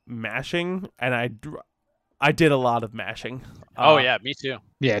mentioned mashing, and I did a lot of mashing. Oh yeah, me too.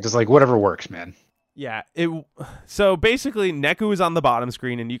 Yeah, just like whatever works, man. Yeah. So basically, Neku is on the bottom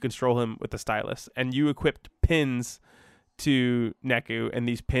screen, and you control him with the stylus, and you equipped pins to Neku, and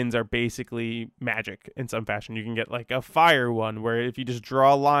these pins are basically magic in some fashion. You can get like a fire one where if you just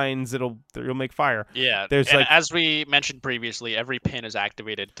draw lines, it'll make fire. Yeah. There's like, as we mentioned previously, every pin is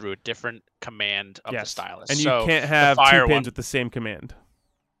activated through a different command of the stylus. And you can't have two pins with the same command.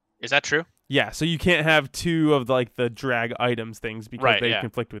 Is that true? Yeah, so you can't have two of the drag items things because they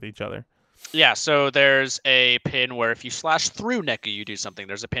conflict with each other. Yeah, so there's a pin where if you slash through Neku, you do something.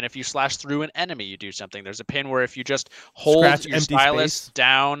 There's a pin if you slash through an enemy, you do something. There's a pin where if you just hold your stylus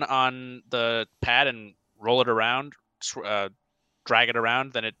down on the pad and roll it around, drag it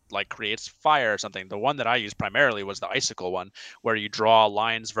around, then it like creates fire or something. The one that I used primarily was the icicle one, where you draw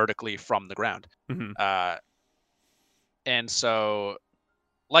lines vertically from the ground. Mm-hmm. And so,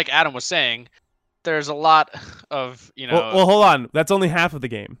 like Adam was saying, there's a lot of, Well, hold on. That's only half of the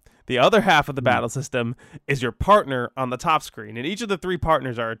game. The other half of the battle system is your partner on the top screen, and each of the three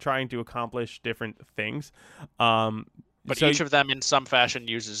partners are trying to accomplish different things. But each of them, in some fashion,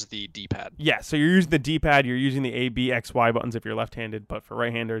 uses the D-pad. Yeah, so you're using the D-pad, you're using the A, B, X, Y buttons if you're left-handed, but for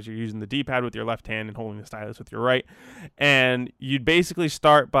right-handers, you're using the D-pad with your left hand and holding the stylus with your right. And you'd basically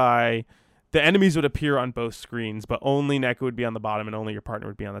start by... The enemies would appear on both screens, but only Neku would be on the bottom and only your partner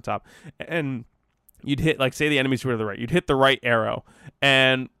would be on the top. And you'd hit, like, say the enemies were to the right, you'd hit the right arrow.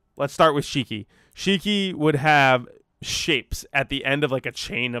 And let's start with Shiki. Shiki would have shapes at the end of like a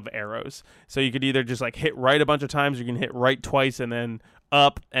chain of arrows. So you could either just like hit right a bunch of times, or you can hit right twice and then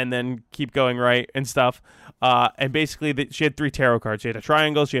up and then keep going right and stuff. And basically she had 3 tarot cards. She had a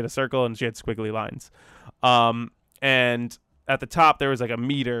triangle, she had a circle, and she had squiggly lines. And at the top there was like a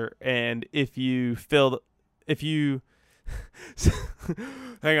meter, and if you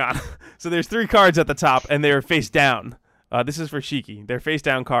hang on. So there's 3 cards at the top, and they were face down. This is for Shiki. They're face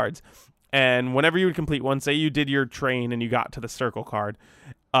down cards. And whenever you would complete one, say you did your train and you got to the circle card,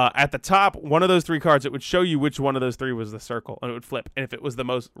 at the top, one of those 3 cards, it would show you which one of those 3 was the circle, and it would flip. And if it was the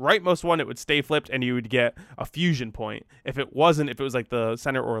rightmost one, it would stay flipped, and you would get a fusion point. If it wasn't, if it was like the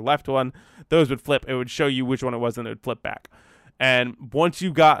center or left one, those would flip. It would show you which one it was, and it would flip back. And once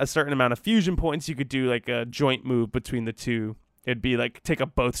you got a certain amount of fusion points, you could do like a joint move between the 2. It'd be like take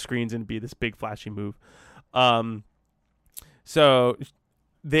up both screens and be this big flashy move. So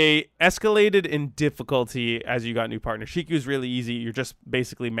they escalated in difficulty as you got new partners. Shiki was really easy. You're just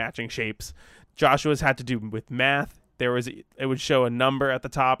basically matching shapes. Joshua's had to do with math. It would show a number at the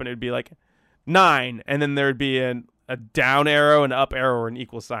top, and it would be like 9, and then there would be a down arrow, an up arrow, or an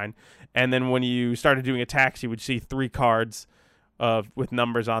equal sign. And then when you started doing attacks, you would see 3 cards with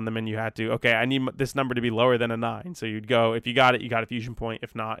numbers on them, and you had to, okay, I need this number to be lower than a 9. So you'd go, if you got it, you got a fusion point.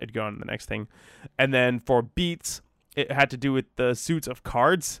 If not, it'd go on to the next thing. And then for beats, it had to do with the suits of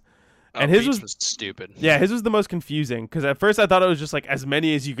cards. And his was stupid. Yeah, his was the most confusing, because at first I thought it was just like as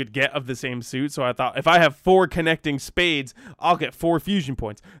many as you could get of the same suit. So I thought if I have 4 connecting spades, I'll get 4 fusion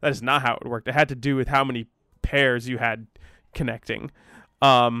points. That is not how it worked. It had to do with how many pairs you had connecting.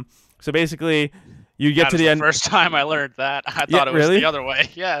 So basically, you get to the end. First time I learned that, I thought it was really? the other way.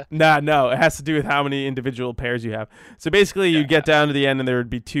 Yeah. No, it has to do with how many individual pairs you have. So basically, you get down to the end, and there would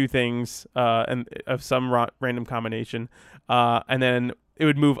be 2 things, and of some random combination, and then it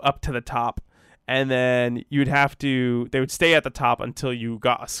would move up to the top, and then they would stay at the top until you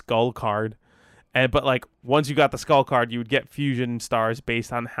got a skull card. But like once you got the skull card, you would get fusion stars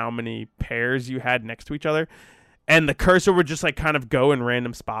based on how many pairs you had next to each other, and the cursor would just like kind of go in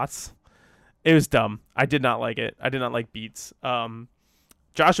random spots. It was dumb. I did not like it. I did not like beats.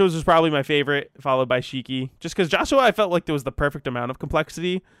 Joshua's was probably my favorite, followed by Shiki. Just because Joshua, I felt like there was the perfect amount of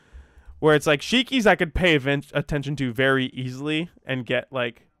complexity, where it's like Shiki's I could pay attention to very easily and get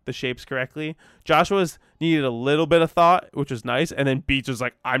like the shapes correctly. Joshua's needed a little bit of thought, which was nice, and then beats was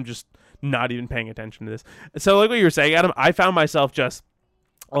like, I'm just not even paying attention to this. So like what you were saying, Adam, I found myself just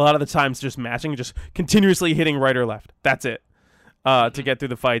a lot of the times just matching, just continuously hitting right or left. That's it. To get through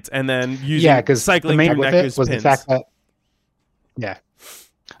the fights, and then using cycling the main through with Neku's it was pins. the fact that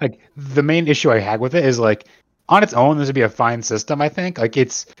like the main issue I had with it is like on its own this would be a fine system. I think like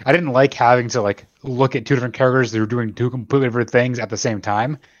I didn't like having to like look at 2 different characters that are doing 2 completely different things at the same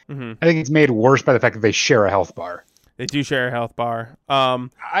time. I think it's made worse by the fact that they share a health bar. They do share a health bar. I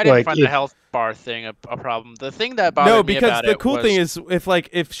didn't find the health bar thing a problem. The thing that bothered me about the cool thing is if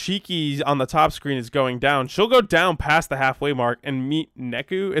Shiki on the top screen is going down, she'll go down past the halfway mark and meet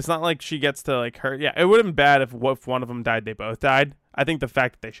Neku. It's not like she gets to like hurt. Yeah, it would have been bad if one of them died, they both died. I think the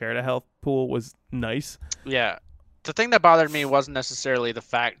fact that they shared a health pool was nice. Yeah. The thing that bothered me wasn't necessarily the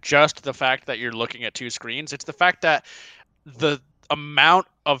fact that you're looking at 2 screens. It's the fact that the amount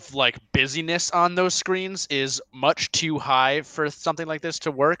of like busyness on those screens is much too high for something like this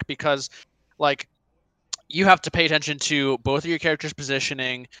to work, because like you have to pay attention to both of your characters'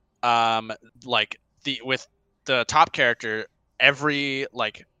 positioning. With the top character, every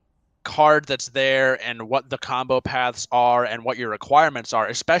like card that's there and what the combo paths are and what your requirements are,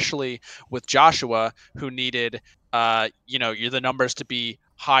 especially with Joshua, who needed the numbers to be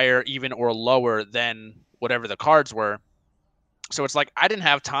higher even or lower than whatever the cards were. So it's like I didn't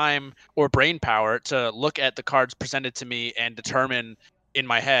have time or brain power to look at the cards presented to me and determine in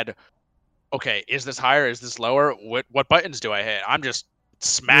my head, okay, is this higher? Is this lower? What buttons do I hit? I'm just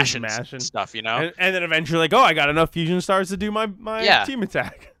smashing stuff, And then eventually like, I got enough fusion stars to do my team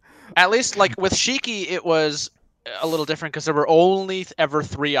attack. At least like with Shiki, it was a little different because there were only ever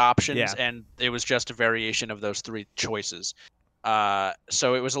 3 options, and it was just a variation of those 3 choices.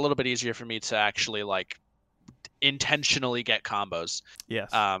 So it was a little bit easier for me to actually like intentionally get combos. Yes.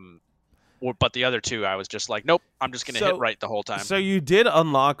 But the other 2, I was just like, nope, I'm just gonna hit right the whole time. So you did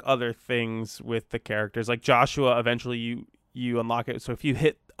unlock other things with the characters, like Joshua. Eventually, you unlock it. So if you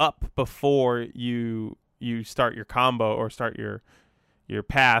hit up before you start your combo or start your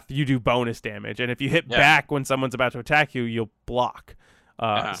path, you do bonus damage, and if you hit back when someone's about to attack you, you'll block.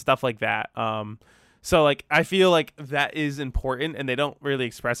 Stuff like that. So like I feel like that is important, and they don't really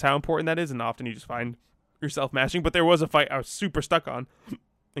express how important that is, and often you just find yourself mashing. But there was a fight I was super stuck on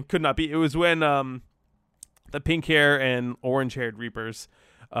and could not beat. It was when the pink hair and orange haired Reapers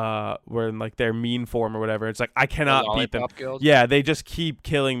were in like their mean form or whatever. It's like I cannot beat them. Guild? Yeah, they just keep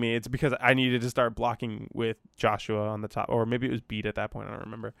killing me. It's because I needed to start blocking with Joshua on the top, or maybe it was Beat at that point. I don't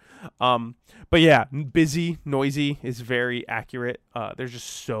remember. But yeah, busy, noisy is very accurate. There's just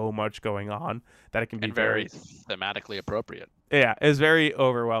so much going on that it can be And very thematically appropriate. Yeah, it was very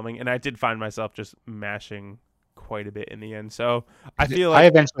overwhelming, and I did find myself just mashing quite a bit in the end. So I feel like I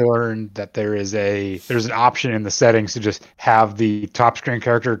eventually learned that there's an option in the settings to just have the top screen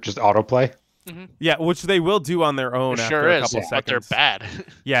character just autoplay. Yeah, which they will do on their own after a couple seconds. But they're bad.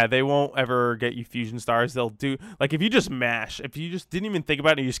 Yeah, they won't ever get you fusion stars. They'll do like if you just mash, if you just didn't even think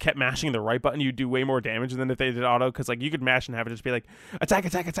about it, and you just kept mashing the right button, you'd do way more damage than if they did auto. Because like you could mash and have it just be like attack,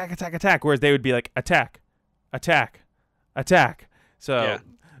 attack, attack, attack, attack, whereas they would be like attack, attack, attack. So,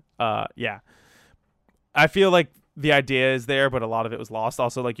 yeah, I feel like the idea is there, but a lot of it was lost.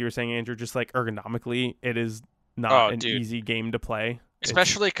 Also, like you were saying, Andrew, just like ergonomically, it is not an easy game to play.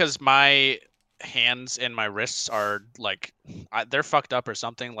 Especially because my hands and my wrists are like they're fucked up or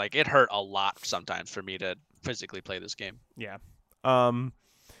something. Like it hurt a lot sometimes for me to physically play this game. Yeah.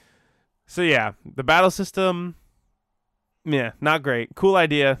 So yeah, the battle system, yeah, not great. Cool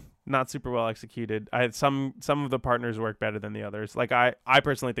idea, not super well executed. I had some of the partners work better than the others. Like I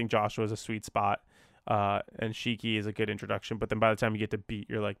personally think Joshua is a sweet spot, and Shiki is a good introduction. But then by the time you get to Beat,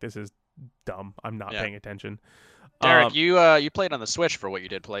 you're like, this is dumb. I'm not paying attention. Derek, you played on the Switch for what you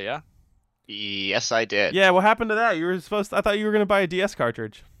did play, yeah? Yes, I did. Yeah, what happened to that? I thought you were gonna buy a DS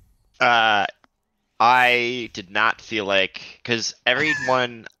cartridge. I did not feel like, because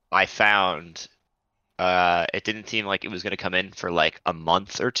everyone I found, it didn't seem like it was going to come in for like a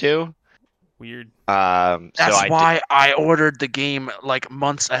month or two. Weird. That's why I ordered the game like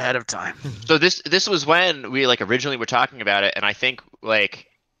months ahead of time. So this was when we like originally were talking about it, and I think like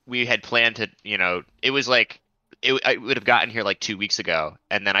we had planned to, it was like I would have gotten here like 2 weeks ago,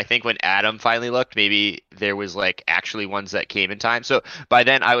 and then I think when Adam finally looked, maybe there was like actually ones that came in time. So by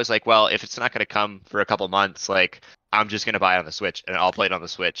then I was like, well, if it's not going to come for a couple months, like I'm just going to buy it on the Switch, and I'll play it on the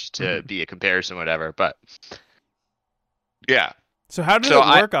Switch to be a comparison, whatever. But yeah. So how did it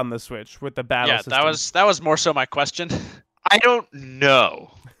work on the Switch with the battle system? Yeah, that was more so my question. I don't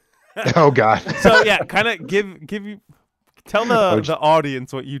know. Oh God. So yeah, kind of tell the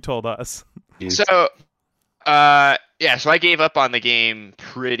audience what you told us. So so I gave up on the game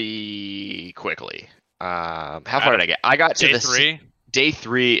pretty quickly. How far did I get? I got to day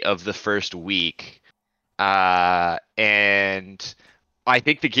 3 of the first week. And I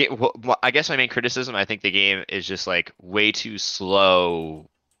think the game, well, I guess my main criticism, I think the game is just like way too slow.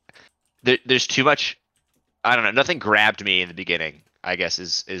 There's too much, I don't know, nothing grabbed me in the beginning, I guess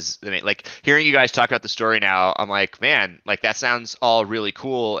is the main, like hearing you guys talk about the story now, I'm like, man, like that sounds all really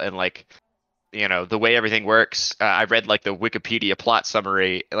cool. And like, the way everything works, I read like the Wikipedia plot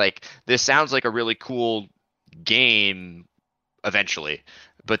summary, like this sounds like a really cool game eventually.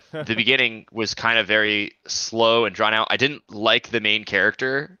 But the beginning was kind of very slow and drawn out. I didn't like the main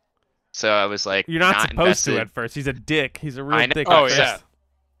character, so I was like, you're not supposed invested. to at first. He's a dick. He's a real dick. Oh yeah.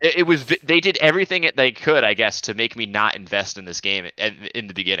 It was. They did everything they could, I guess, to make me not invest in this game in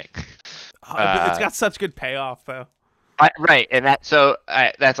the beginning. It's got such good payoff, though. Right, and that's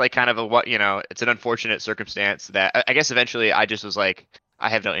like kind of it's an unfortunate circumstance that I guess eventually I just was like, I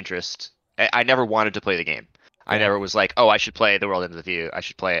have no interest. I never wanted to play the game. I never was like, oh, I should play The World Ends With You. I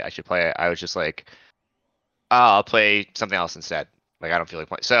should play it. I was just like, oh, I'll play something else instead. Like I don't feel like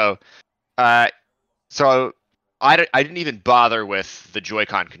playing. So I didn't even bother with the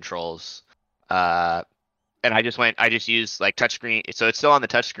Joy-Con controls, and I just used like touchscreen. So it's still on the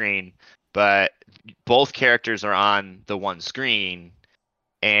touchscreen, but both characters are on the one screen,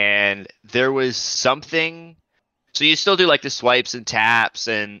 and there was something. So you still do like the swipes and taps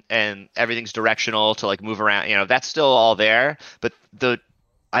and everything's directional to like move around. That's still all there, but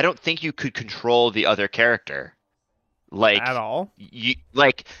I don't think you could control the other character, like at all.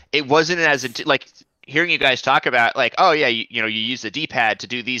 It wasn't as like hearing you guys talk about like, oh yeah, you use the D-pad to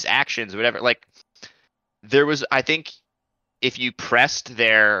do these actions or whatever. Like there was, I think, if you pressed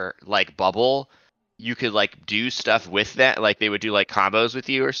their like bubble, you could like do stuff with that. Like they would do like combos with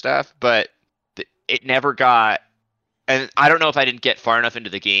you or stuff, but it never got. And I don't know if I didn't get far enough into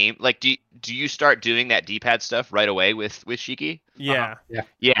the game. Like, do you start doing that D-pad stuff right away with Shiki? Yeah. Yeah.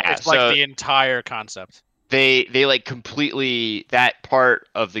 It's like the entire concept. They like completely, that part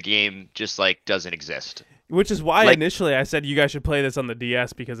of the game just like doesn't exist. Which is why initially I said you guys should play this on the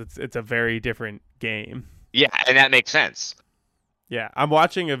DS because it's a very different game. Yeah, and that makes sense. Yeah, I'm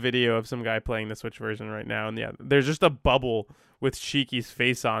watching a video of some guy playing the Switch version right now, and yeah, there's just a bubble with Shiki's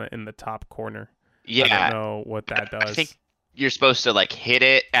face on it in the top corner. Yeah, I don't know what that does. I think you're supposed to like hit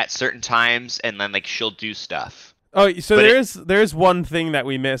it at certain times, and then like she'll do stuff. Oh, so there's one thing that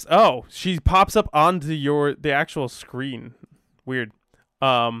we missed. Oh, she pops up onto the actual screen. Weird.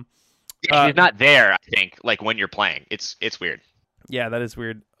 She's not there, I think, like when you're playing. It's weird. Yeah, that is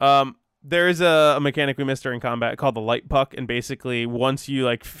weird. There is a mechanic we missed during combat called the light puck, and basically once you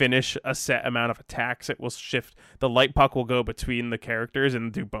like finish a set amount of attacks, it will shift. The light puck will go between the characters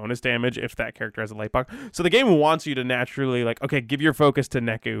and do bonus damage if that character has a light puck. So the game wants you to naturally like, okay, give your focus to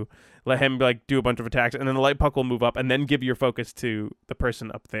Neku, let him like do a bunch of attacks, and then the light puck will move up, and then give your focus to the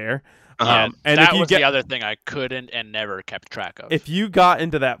person up there. And that was the other thing I couldn't and never kept track of. If you got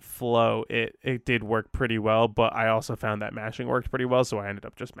into that flow, it did work pretty well, but I also found that mashing worked pretty well, so I ended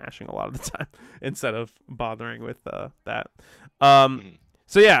up just mashing a lot of the time instead of bothering with that.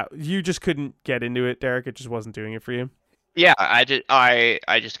 So yeah, you just couldn't get into it, Derek. It just wasn't doing it for you. Yeah, I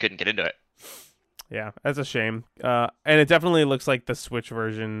just couldn't get into it. Yeah, that's a shame. And it definitely looks like the Switch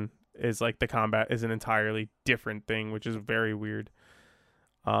version is like the combat is an entirely different thing, which is very weird.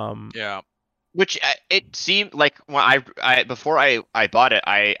 Yeah. Which it seemed like when I before I bought it,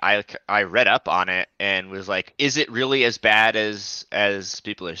 I read up on it and was like, is it really as bad as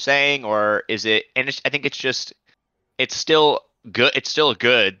people are saying, or is it? And I think it's still good. It's still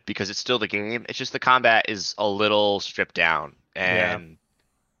good because it's still the game. It's just the combat is a little stripped down, and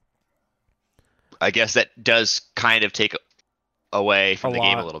I guess that does kind of take away from the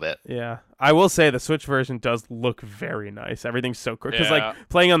game a little bit. Yeah, I will say the Switch version does look very nice. Everything's so quick because like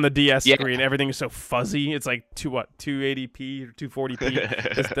playing on the DS screen, everything is so fuzzy. It's like 280p or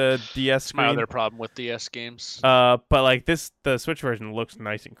 240p is the DS screen. My other problem with DS games. But like the Switch version looks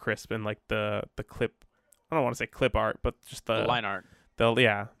nice and crisp, and like the clip, I don't want to say clip art, but just the line art.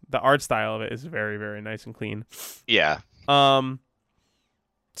 The art style of it is very, very nice and clean. Yeah.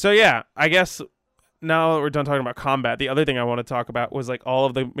 So yeah, I guess now that we're done talking about combat, the other thing I want to talk about was like all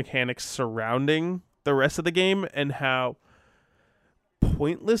of the mechanics surrounding the rest of the game and how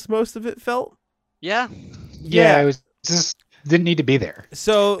pointless most of it felt. Yeah. Yeah, it was just didn't need to be there.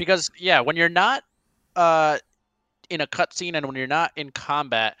 So because when you're not in a cutscene and when you're not in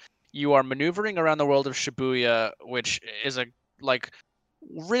combat, you are maneuvering around the world of Shibuya, which is a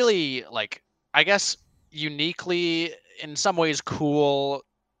really I guess uniquely in some ways cool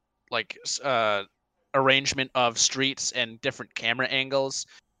arrangement of streets and different camera angles,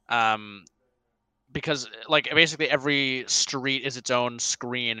 because basically every street is its own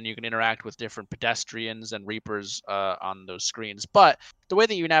screen and you can interact with different pedestrians and reapers on those screens. But the way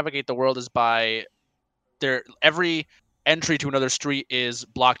that you navigate the world is by every entry to another street is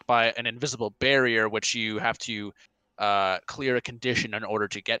blocked by an invisible barrier, which you have to clear a condition in order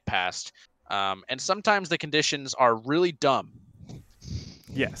to get past. And sometimes the conditions are really dumb.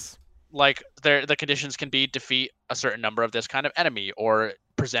 Yes. Like the conditions can be defeat a certain number of this kind of enemy, or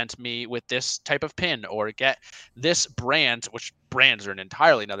present me with this type of pin, or get this brand, which brands are an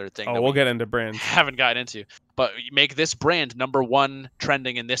entirely another thing. Oh, we'll get into brands. Haven't gotten into, but you make this brand #1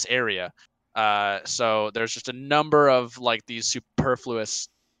 trending in this area. So there's just a number of these superfluous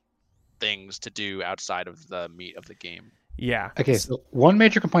things to do outside of the meat of the game. Yeah. Okay, so one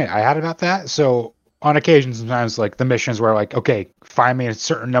major complaint I had about that. So on occasion, sometimes the missions where okay, find me a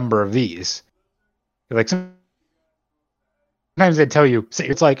certain number of these. Sometimes they tell you,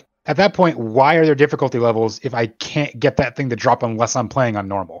 it's at that point, why are there difficulty levels if I can't get that thing to drop unless I'm playing on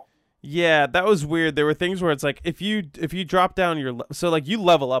normal? Yeah, that was weird. There were things where it's if you drop down your you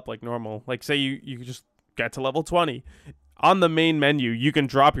level up like normal. Say you just get to level 20. On the main menu, you can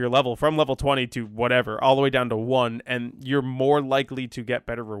drop your level from level 20 to whatever, all the way down to 1, and you're more likely to get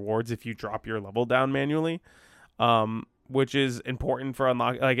better rewards if you drop your level down manually, which is important for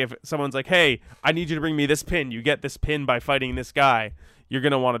unlock. If someone's hey, I need you to bring me this pin, you get this pin by fighting this guy, you're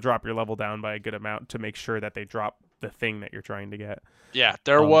going to want to drop your level down by a good amount to make sure that they drop the thing that you're trying to get. Yeah,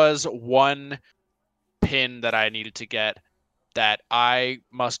 there was one pin that I needed to get that I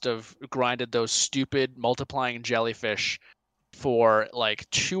must have grinded those stupid multiplying jellyfish for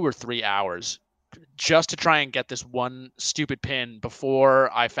 2 or 3 hours just to try and get this one stupid pin before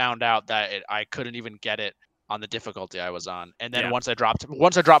I found out that I couldn't even get it on the difficulty I was on. And then once I dropped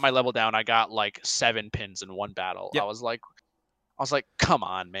my level down, I got 7 pins in one battle. Yep. I was like, come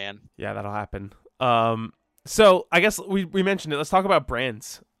on, man. Yeah, that'll happen. So I guess we mentioned it. Let's talk about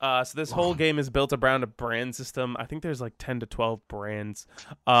brands. So this whole game is built around a brand system. I think there's like 10 to 12 brands.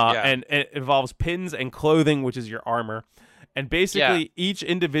 And it involves pins and clothing, which is your armor. And basically each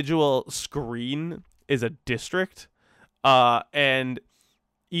individual screen is a district. And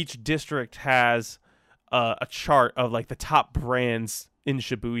each district has a chart of like the top brands in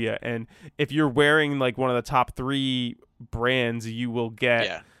Shibuya. And if you're wearing like one of the top 3 brands, you will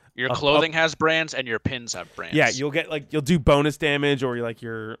get your clothing has brands and your pins have brands. Yeah, you'll get like you'll do bonus damage, or like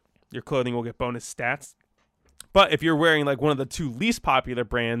your clothing will get bonus stats. But if you're wearing like one of the 2 least popular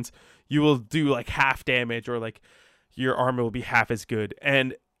brands, you will do like half damage, or like your armor will be half as good.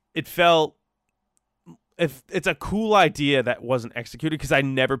 And it felt, if it's a cool idea that wasn't executed, because I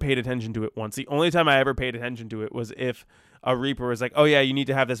never paid attention to it once. The only time I ever paid attention to it was if a Reaper was like, oh yeah, you need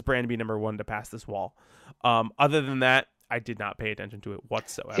to have this brand be number 1 to pass this wall. Other than that, I did not pay attention to it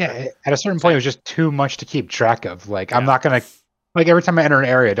whatsoever. Yeah, at a certain point, it was just too much to keep track of. Like, I'm not going to, like, every time I enter an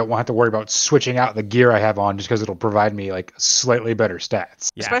area, I don't want to worry about switching out the gear I have on just because it'll provide me, like, slightly better stats.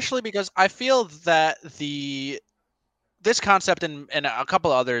 Yeah. Especially because I feel that this concept and a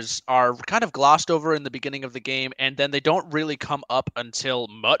couple others are kind of glossed over in the beginning of the game, and then they don't really come up until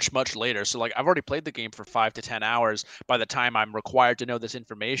much, much later. So, like, I've already played the game for 5 to 10 hours by the time I'm required to know this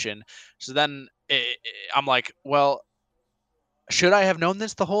information. So then I'm like, well, should I have known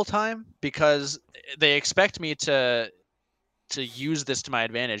this the whole time? Because they expect me to use this to my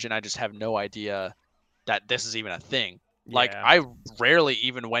advantage, and I just have no idea that this is even a thing. Yeah. Like, I rarely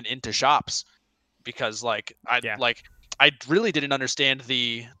even went into shops because, like, I really didn't understand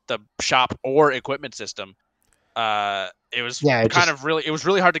the shop or equipment system. It was it was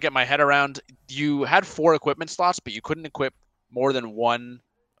really hard to get my head around. You had 4 equipment slots, but you couldn't equip more than one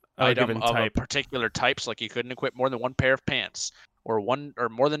item of a particular type. So, like, you couldn't equip more than 1 pair of pants or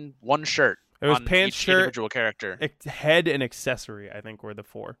more than 1 shirt. It was on pants, each shirt, individual character. Head, and accessory, I think, were the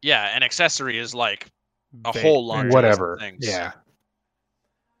 4. Yeah, and accessory is like a whole lot of whatever things. Yeah.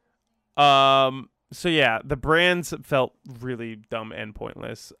 So yeah, the brands felt really dumb and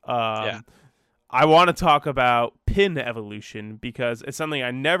pointless. I want to talk about pin evolution because it's something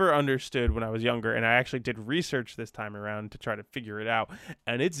I never understood when I was younger, and I actually did research this time around to try to figure it out,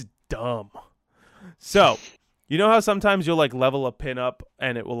 and it's dumb. So, you know how sometimes you'll like level a pin up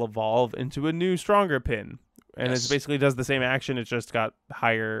and it will evolve into a new, stronger pin? And it basically does the same action, it's just got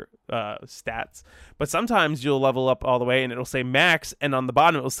higher stats. But sometimes you'll level up all the way and it'll say max, and on the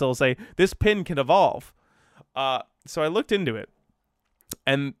bottom it will still say, this pin can evolve. So I looked into it,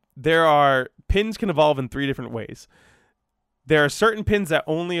 and pins can evolve in 3 different ways. There are certain pins that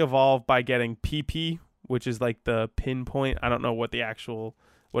only evolve by getting PP, which is like the pinpoint. I don't know what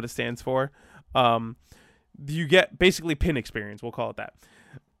it stands for. You get basically pin experience, we'll call it that.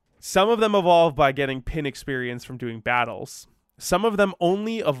 Some of them evolve by getting pin experience from doing battles. Some of them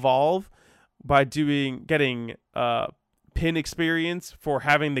only evolve by getting pin experience for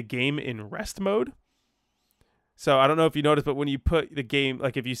having the game in rest mode. So I don't know if you noticed, but when you put the game,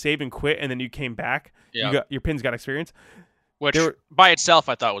 like if you save and quit and then you came back, your pins got experience. Which by itself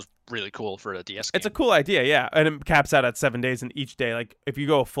I thought was really cool for a DS game. It's a cool idea, yeah. And it caps out at 7 days, and each day, like if you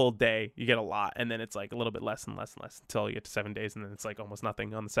go a full day, you get a lot, and then it's like a little bit less and less and less until you get to 7 days, and then it's like almost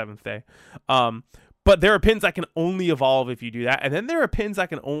nothing on the 7th day. But there are pins that can only evolve if you do that, and then there are pins that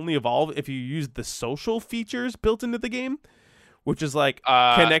can only evolve if you use the social features built into the game, which is like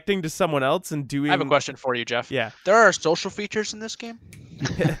connecting to someone else and doing... I have a question for you, Jeff. Yeah. There are social features in this game?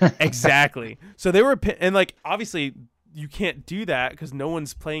 Exactly. So they were... And like, obviously, you can't do that because no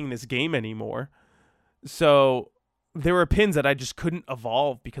one's playing this game anymore. So there were pins that I just couldn't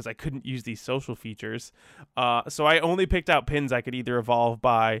evolve because I couldn't use these social features. So I only picked out pins I could either evolve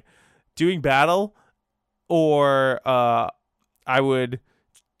by doing battle, or I would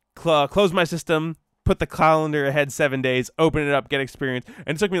close my system, put the calendar ahead 7 days, open it up, get experience.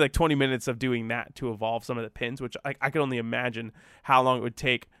 And it took me like 20 minutes of doing that to evolve some of the pins, which I could only imagine how long it would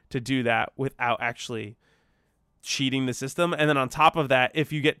take to do that without actually cheating the system. And then on top of that,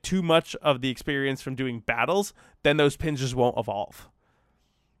 if you get too much of the experience from doing battles, then those pins just won't evolve.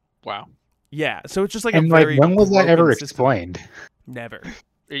 Wow. Yeah, so it's just like and a very when was that ever system. Explained? Never.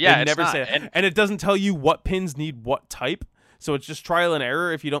 Yeah, never say and it doesn't tell you what pins need what type. So it's just trial and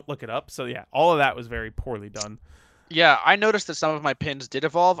error if you don't look it up. So yeah, all of that was very poorly done. Yeah, I noticed that some of my pins did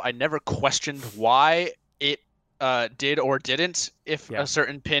evolve. I never questioned why it did or didn't. If a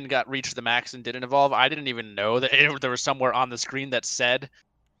certain pin got reached the max and didn't evolve, I didn't even know that there was somewhere on the screen that said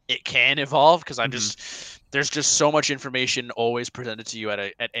it can evolve, because there's just so much information always presented to you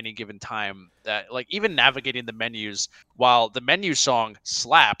at any given time that, like, even navigating the menus, while the menu song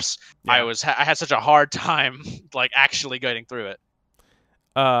slaps, I had such a hard time like actually getting through it.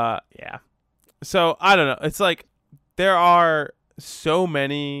 Yeah. So I don't know. It's like there are so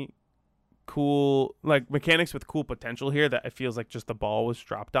many cool like mechanics with cool potential here that it feels like just the ball was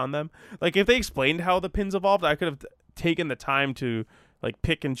dropped on them. Like if they explained how the pins evolved, I could have taken the time to like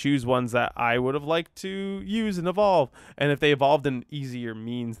pick and choose ones that I would have liked to use and evolve. And if they evolved in easier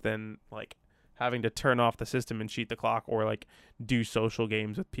means than like having to turn off the system and cheat the clock or like do social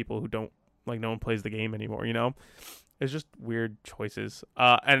games with people who don't like no one plays the game anymore, you know? It's just weird choices.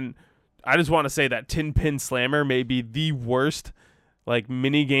 And I just want to say that Tin Pin Slammer may be the worst like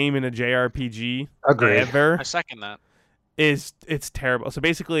mini game in a JRPG ever. I second that. It's terrible. So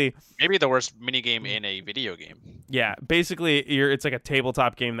basically, maybe the worst mini game in a video game. Yeah, basically, it's like a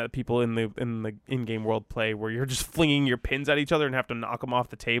tabletop game that people in the in-game world play, where you're just flinging your pins at each other and have to knock them off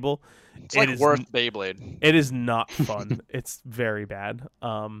the table. It's like worth Beyblade. It is not fun. It's very bad.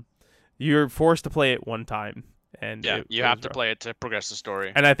 You're forced to play it one time. And you have to play it to progress the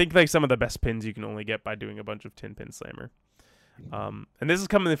story. And I think like some of the best pins you can only get by doing a bunch of Tin Pin Slammer. And this is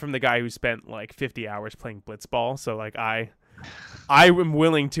coming from the guy who spent like 50 hours playing Blitzball. So like I am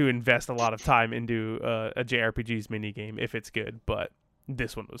willing to invest a lot of time into a JRPG's mini game if it's good. But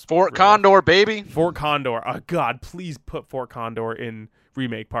this one was Fort Condor, baby. Fort Condor. Oh God, please put Fort Condor in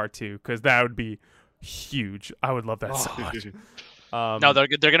Remake Part 2 because that would be huge. I would love that so much. No,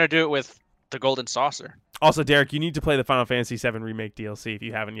 they're gonna do it with the Golden Saucer. Also, Derek, you need to play the Final Fantasy VII Remake DLC if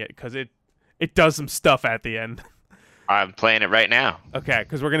you haven't yet, because it does some stuff at the end. I'm playing it right now. Okay,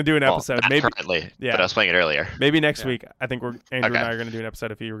 because we're gonna do an episode. Not maybe currently, but I was playing it earlier. Maybe next week. I think Andrew and I are gonna do an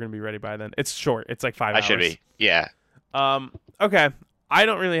episode if you were gonna be ready by then. It's short. It's like 5 hours. I should be. Yeah. Okay. I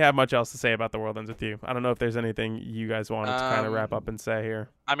don't really have much else to say about The World Ends With You. I don't know if there's anything you guys wanted to kind of wrap up and say here.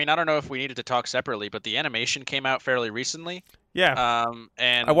 I mean, I don't know if we needed to talk separately, but the animation came out fairly recently. Yeah.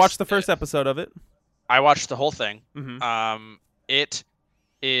 And I watched the first episode of it. I watched the whole thing. Mm-hmm. It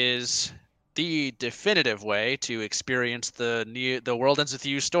is the definitive way to experience the World Ends With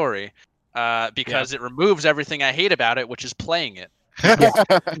You story, because it removes everything I hate about it, which is playing it.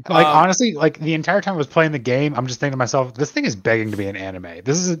 Like honestly, like the entire time I was playing the game, I'm just thinking to myself, this thing is begging to be an anime.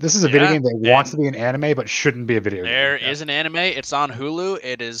 This is a video game that wants to be an anime but shouldn't be a video game. There is an anime. It's on Hulu.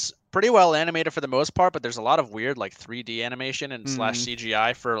 It is pretty well animated for the most part, but there's a lot of weird like 3D animation and /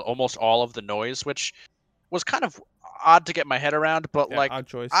 CGI for almost all of the noise, which was kind of odd to get my head around, but like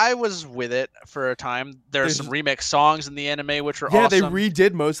I was with it for a time. There's some remix songs in the anime which were awesome. Yeah, they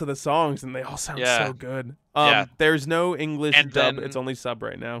redid most of the songs and they all sound so good. There's no English dub. It's only sub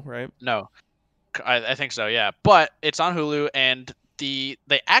right now, right? No, I think so. Yeah, but it's on Hulu, and they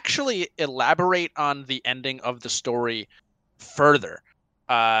actually elaborate on the ending of the story further.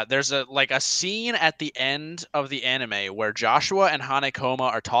 There's a scene at the end of the anime where Joshua and Hanekoma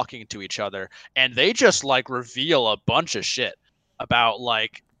are talking to each other, and they just like reveal a bunch of shit about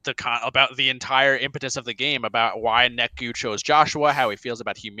like about the entire impetus of the game, about why Neku chose Joshua, how he feels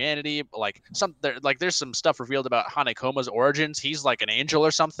about humanity. Like there's some stuff revealed about Hanekoma's origins. He's like an angel or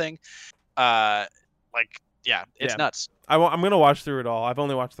something. It's nuts. I'm gonna watch through it all. I've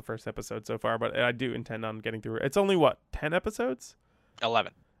only watched the first episode so far, but I do intend on getting through it. It's only 10 episodes?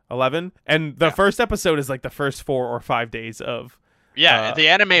 11, and the first episode is like the first 4 or 5 days of. The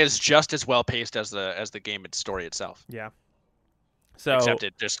anime is just as well paced as the game and story itself. Yeah. So except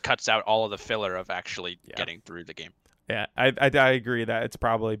it just cuts out all of the filler of actually getting through the game. Yeah, I agree that it's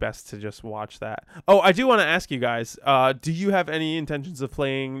probably best to just watch that. Oh, I do want to ask you guys, do you have any intentions of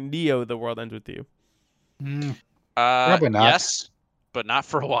playing Neo: The World Ends With You? Probably not. Yes, but not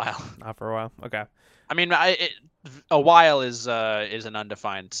for a while. Not for a while. Okay. I mean, a while is an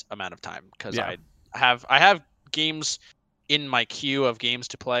undefined amount of time, because I have games in my queue of games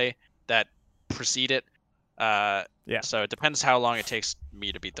to play that precede it. So it depends how long it takes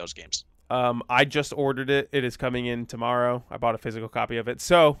me to beat those games. I just ordered it. It is coming in tomorrow. I bought a physical copy of it,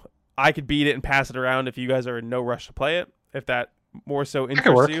 so I could beat it and pass it around if you guys are in no rush to play it. If that more so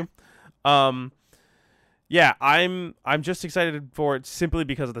interests you. Yeah, I'm just excited for it simply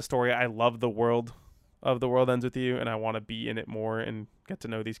because of the story. I love the world of The World Ends With You, and I want to be in it more and get to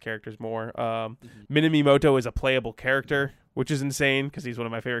know these characters more. Minami Moto is a playable character, which is insane because he's one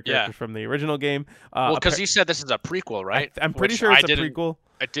of my favorite characters from the original game. Because you said this is a prequel, right? I'm pretty sure it's a prequel.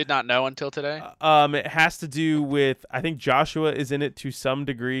 I did not know until today. It has to do with, I think Joshua is in it to some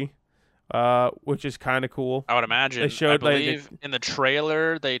degree, which is kind of cool. I would imagine. They showed, I believe in the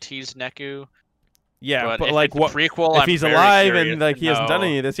trailer they teased Neku. Yeah, but if like it's a what prequel? if I'm he's very alive curious and like to he hasn't done know.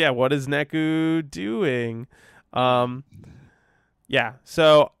 any of this? Yeah, what is Neku doing? Yeah.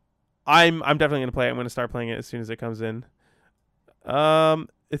 So I'm definitely gonna play it. I'm gonna start playing it as soon as it comes in.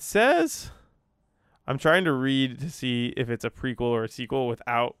 It says I'm trying to read to see if it's a prequel or a sequel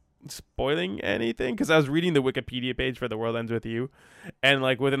without spoiling anything, because I was reading the Wikipedia page for The World Ends With You, and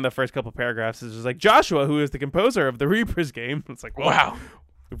like within the first couple paragraphs it's just like Joshua, who is the composer of the Reapers game. It's like, whoa, Wow.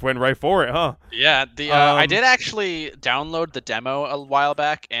 it went right for it, huh? Yeah, I did actually download the demo a while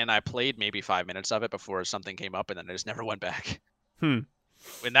back, and I played maybe 5 minutes of it before something came up, and then I just never went back. Hmm.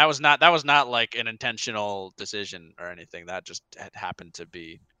 And that was not like an intentional decision or anything. That just had happened to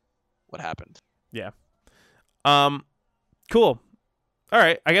be what happened. Yeah. Cool. All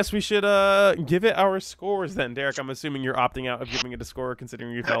right, I guess we should give it our scores then. Derek, I'm assuming you're opting out of giving it a score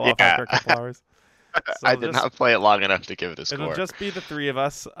considering you fell off Yeah. after a couple hours. So I did not play it long enough to give it a score. It'll just be the three of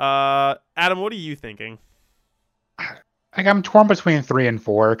us. Adam, what are you thinking? Like, I'm torn between 3 and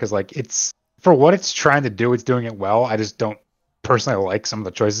 4 because like it's for what it's trying to do, it's doing it well. I just don't personally like some of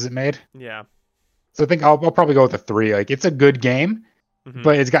the choices it made. Yeah. So I think I'll probably go with the 3. Like, it's a good game, Mhm.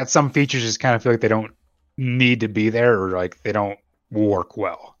 but it's got some features just kind of feel like they don't need to be there, or like they don't work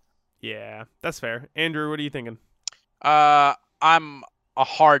well. Yeah, that's fair. Andrew, what are you thinking? I'm a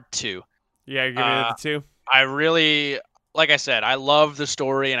hard 2. Yeah, you're giving it a 2? I really, like I said, I love the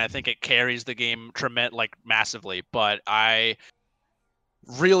story, and I think it carries the game massively. But I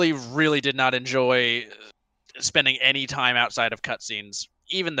really, really did not enjoy spending any time outside of cutscenes,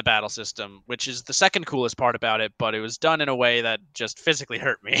 even the battle system, which is the second coolest part about it. But it was done in a way that just physically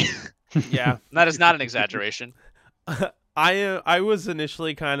hurt me. Yeah. And that is not an exaggeration. I was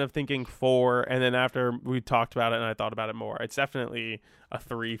initially kind of thinking 4, and then after we talked about it and I thought about it more, it's definitely a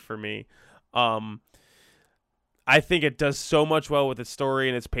 3 for me. I think it does so much well with its story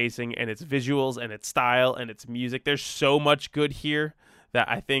and its pacing and its visuals and its style and its music. There's so much good here that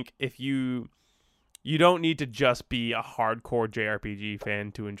I think if you don't need to just be a hardcore JRPG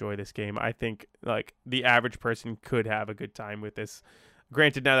fan to enjoy this game. I think like the average person could have a good time with this.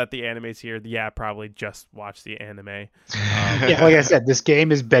 Granted, now that the anime's here, yeah, probably just watch the anime. Yeah, like I said, this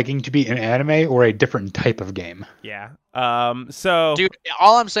game is begging to be an anime or a different type of game. Yeah. So, Dude,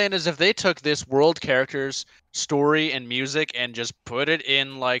 all I'm saying is if they took this world characters, story, and music and just put it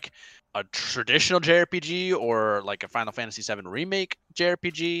in like a traditional JRPG or like a Final Fantasy VII remake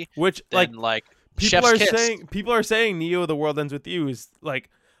JRPG, which then like people are saying Neo: The World Ends With You is like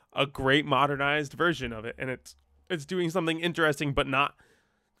a great modernized version of it, and it's doing something interesting, but not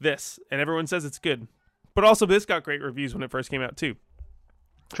this. And everyone says it's good, but also this got great reviews when it first came out too.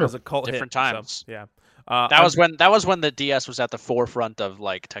 Sure. It was a cult Different hit, times. So, yeah. That was when the DS was at the forefront of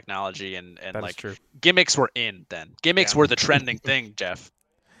like technology and That like is true. gimmicks were in then. Gimmicks Yeah. were the trending thing, Jeff.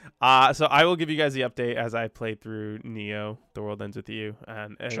 So I will give you guys the update as I play through Neo: The World Ends With You,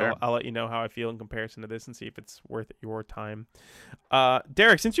 and Sure. I'll let you know how I feel in comparison to this and see if it's worth your time.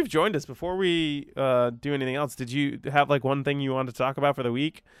 Derek, since you've joined us, before we do anything else, did you have like one thing you wanted to talk about for the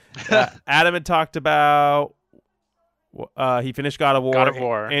week? Adam had talked about he finished God of War. God of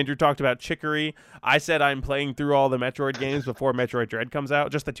War. Andrew talked about Chicory. I said I'm playing through all the Metroid games before Metroid Dread comes out,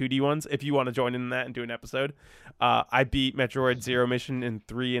 just the 2D ones. If you want to join in that and do an episode, I beat Metroid Zero Mission in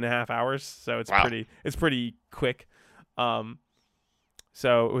 3.5 hours, so it's Wow. pretty quick.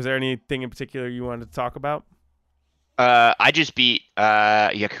 So was there anything in particular you wanted to talk about? I just beat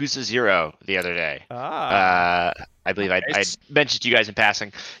Yakuza 0 the other day. I believe I Nice. mentioned to you guys in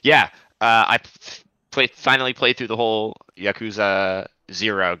passing. Yeah, finally played through the whole Yakuza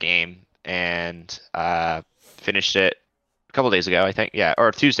 0 game and finished it a couple days ago, I think. Yeah,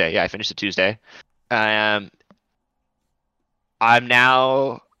 or Tuesday. Yeah, I finished it Tuesday. I'm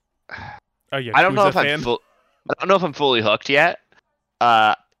now. Oh, I don't know if fan? I don't know if I'm fully hooked yet.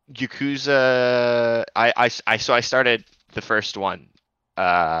 Yakuza. I started the first one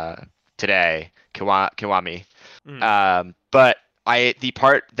today, Kiwami. But the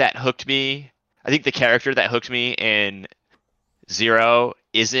part that hooked me, I think the character that hooked me in Zero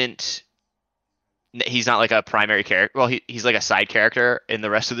isn't. He's not like a primary character. Well, he's like a side character in the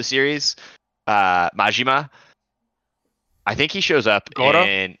rest of the series. Majima. I think he shows up Goro?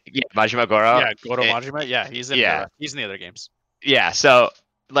 in Majima Goro. Yeah, Goro Eh, Majima. Yeah, he's in the other games. Yeah, so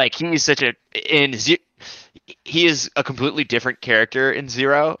like he's such a he is a completely different character in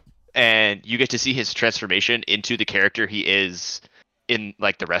Zero, and you get to see his transformation into the character he is in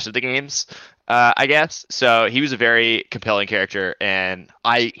like the rest of the games, I guess. So he was a very compelling character, and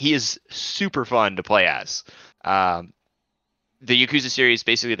he is super fun to play as. The Yakuza series,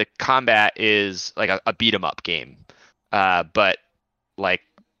 basically the combat is like a beat 'em up game, but like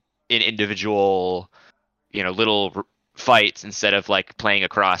in individual, little fights instead of like playing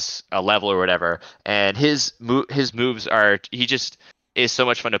across a level or whatever. And his moves are, he just is so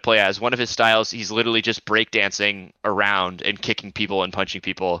much fun to play as. One of his styles, he's literally just breakdancing around and kicking people and punching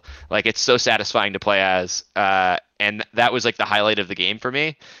people. Like, it's so satisfying to play as. And that was like the highlight of the game for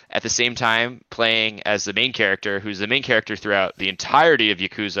me. At the same time, playing as the main character, who's the main character throughout the entirety of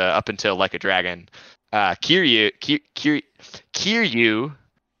Yakuza up until Like a Dragon, Kiryu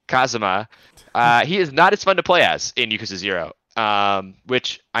Kazuma. He is not as fun to play as in Yakuza 0,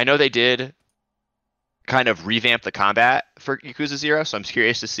 which I know they did kind of revamp the combat for Yakuza 0, so I'm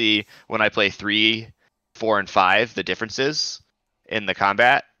curious to see when I play 3, 4, and 5 the differences in the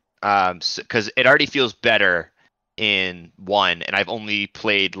combat, because it already feels better in 1, and I've only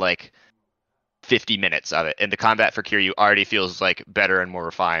played like 50 minutes of it, and the combat for Kiryu already feels like better and more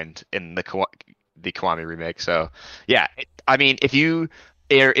refined in the Kiwami remake. So yeah, I mean, if you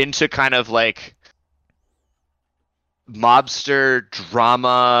are into kind of like mobster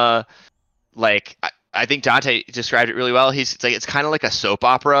drama, like I think Dante described it really well. It's kind of like a soap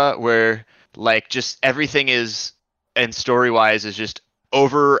opera where like just everything is, and story wise, is just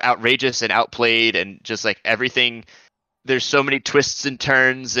over outrageous and outplayed, and just like everything, there's so many twists and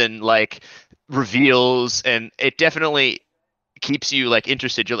turns and like reveals, and it definitely keeps you like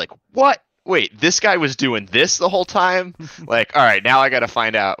interested. You're like, what? Wait, this guy was doing this the whole time? Like, all right, now I got to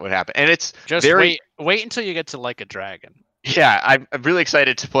find out what happened. And it's just wait until you get to Like a Dragon. Yeah, I'm really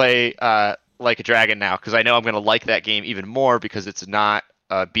excited to play Like a Dragon now, because I know I'm going to like that game even more, because it's not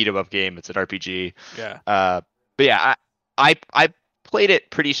a beat 'em up game, it's an RPG. Yeah. But yeah, I played it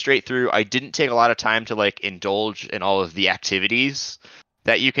pretty straight through. I didn't take a lot of time to like indulge in all of the activities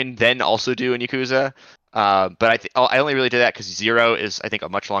that you can then also do in Yakuza. But I only really did that because 0 is, I think, a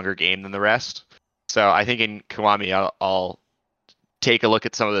much longer game than the rest. So I think in Kiwami, I'll take a look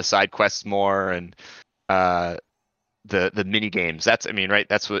at some of the side quests more, and the mini games. That's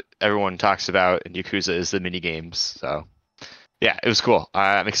what everyone talks about in Yakuza is the mini games. So yeah, it was cool.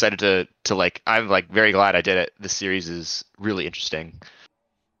 I'm excited to like. I'm like very glad I did it. This series is really interesting.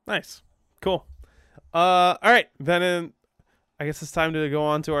 Nice, cool. All right, then. I guess it's time to go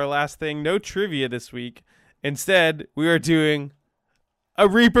on to our last thing. No trivia this week. Instead, we are doing a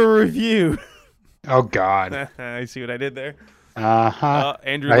Reaper review. Oh, God. I see what I did there. Uh-huh.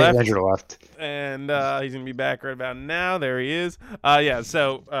 Andrew left. Andrew left. And he's going to be back right about now. There he is.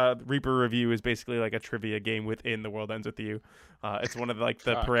 So Reaper review is basically like a trivia game within The World Ends With You. It's one of the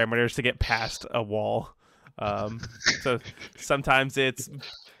parameters to get past a wall. So sometimes it's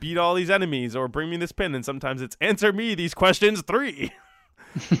beat all these enemies or bring me this pin, and sometimes it's answer me these questions 3.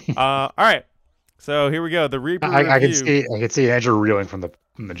 All right, so here we go. The Reaper review. I can see Andrew reeling from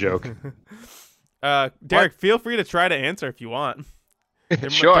the joke. Derek, feel free to try to answer if you want.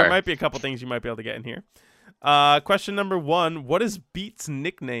 Sure. There might be a couple things you might be able to get in here. Question number 1: what is Beat's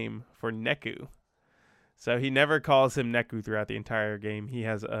nickname for Neku? So he never calls him Neku throughout the entire game. He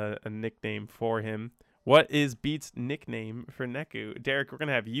has a nickname for him. What is Beat's nickname for Neku? Derek, we're going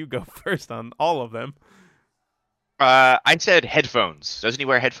to have you go first on all of them. I said headphones. Doesn't he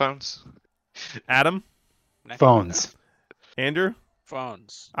wear headphones? Adam? Phones. Andrew?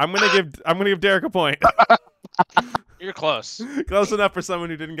 Phones. I'm gonna give Derek a point. You're close. Close enough for someone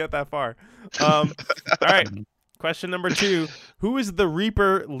who didn't get that far. All right. Question number 2. Who is the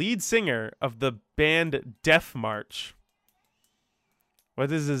Reaper lead singer of the band Death March?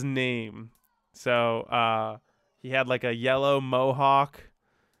 What is his name? So he had like a yellow mohawk,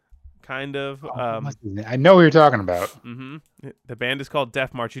 kind of. I know what you're talking about. Mm-hmm. The band is called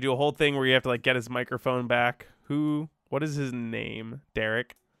Death March. You do a whole thing where you have to like get his microphone back. What is his name,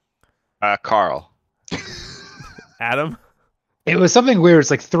 Derek? Carl. Adam? It was something weird.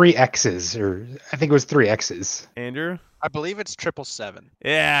 It's like 3 X's, or I think it was 3 X's. Andrew? I believe it's 777.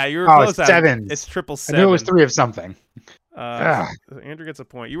 Yeah, you were close. It's 7. It's 777. I knew it was 3 of something. Andrew gets a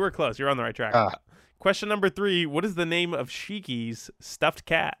point. You were close. You're on the right track. Question number 3. What is the name of Shiki's stuffed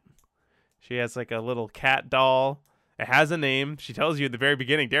cat? She has like a little cat doll. It has a name. She tells you at the very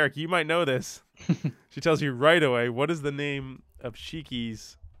beginning. Derek, you might know this. She tells you right away. What is the name of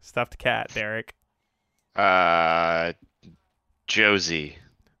Shiki's stuffed cat, Derek? Josie.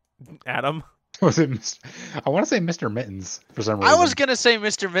 Adam? Was it? I want to say Mr. Mittens for some reason. I was gonna say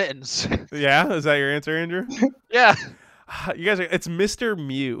Mr. Mittens. Yeah, is that your answer, Andrew? Yeah. You guys it's Mr.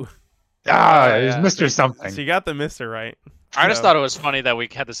 Mew. It was Mr. something. So you got the Mr. right. I just thought it was funny that we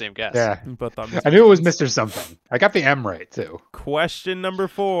had the same guess. Yeah. Both on I knew it was Mr. something. I got the M right too. Question number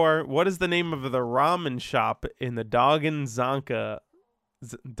 4. What is the name of the ramen shop in the Dogenzaka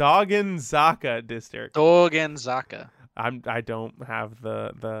district? Dogenzaka. I don't have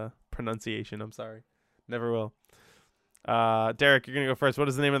the pronunciation. I'm sorry. Never will. Derek, you're going to go first. What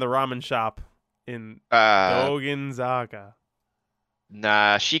is the name of the ramen shop in Goginzaga?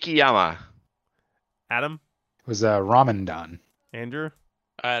 Shikiyama. Adam? It was Ramendan. Andrew?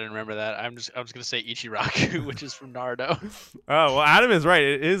 I didn't remember that. I was gonna say Ichiraku, which is from Naruto. Oh, well, Adam is right.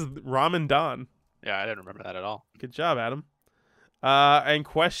 It is Ramen Don. Yeah, I didn't remember that at all. Good job, Adam. And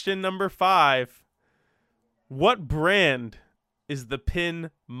question number 5. What brand is the pin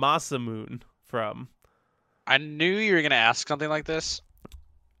Masamune from? I knew you were gonna ask something like this.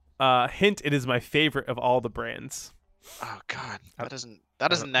 Hint, it is my favorite of all the brands. Oh God, that doesn't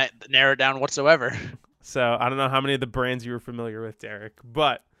narrow it down whatsoever. So I don't know how many of the brands you were familiar with, Derek,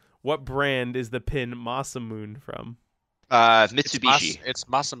 but what brand is the pin Masamune from? Mitsubishi. It's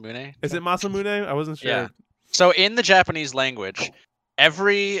Masamune. Is it Masamune? I wasn't sure. Yeah. So in the Japanese language,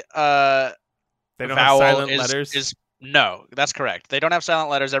 every They don't have vowel silent letters. is no, that's correct. They don't have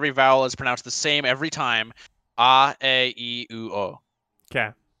silent letters. Every vowel is pronounced the same every time. A, E, I, U, O. Okay.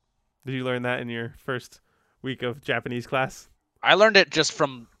 Did you learn that in your first week of Japanese class? I learned it just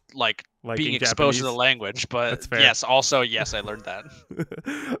from Like being in exposed to the Japanese? language, but That's fair. yes, I learned that.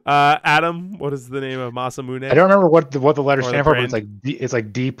 Adam, what is the name of Masamune? I don't remember what the letters Or the stand for, but it's brand. like D, it's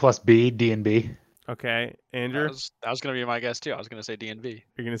like D plus B, D and B. Okay, Andrew, That was gonna be my guess too. I was gonna say DNB.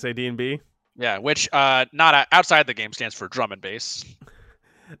 you're gonna say D&B. Yeah, which not outside the game stands for drum and bass.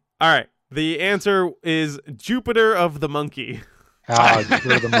 All right, the answer is Jupiter of the Monkey,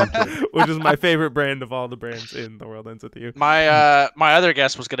 You're the monkey. which is my favorite brand of all the brands in The World Ends With You. My other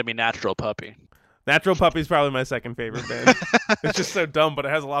guess was gonna be Natural Puppy. Natural Puppy is probably my second favorite band. It's just so dumb, but it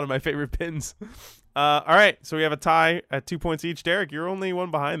has a lot of my favorite pins. All right, so we have a tie at 2 points each. Derek, you're only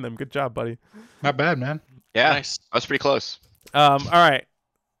one behind them. Good job, buddy. Not bad, man. Yeah, Nice. that was pretty close. All right,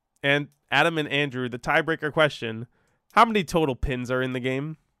 and Adam and Andrew, the tiebreaker question: how many total pins are in the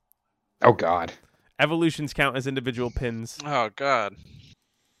game? Oh God. Evolutions count as individual pins. Oh God.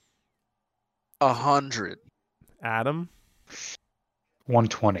 100. Adam,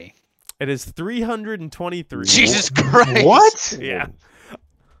 120. it is 323. Jesus Christ. What? Yeah.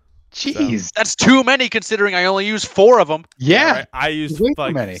 Jeez. That's too many considering I only used 4 of them. Yeah. Right, I used Way too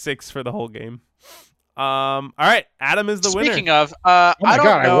like many. 6 for the whole game. All right, Adam is the winner. Speaking of, Oh my I don't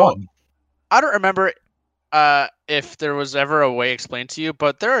God, know. I won. I don't remember if there was ever a way explained to you,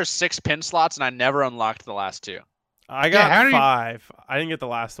 but there are 6 pin slots and I never unlocked the last 2. I got how do you- 5. I didn't get the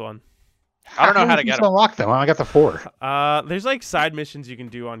last one. I don't know how to get them. unlock them. I got the 4. There's like side missions you can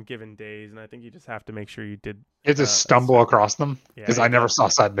do on given days, and I think you just have to make sure you did You have to stumble across them Yeah, because you I never gotta saw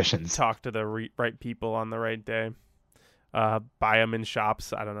side missions. talk to the right people on the right day. Buy them in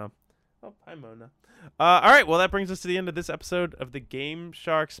shops. I don't know. Oh, hi Mona. All right, well that brings us to the end of this episode of the Game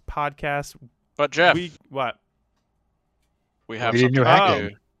Sharks podcast. But Jeff, We have We need a new something hack to game.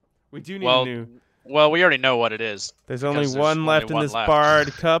 do. we do need Well, a new. Well, we already know what it is. There's only because there's one only left in one this left.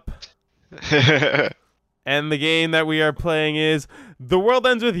 Bard Cup, and the game that we are playing is The World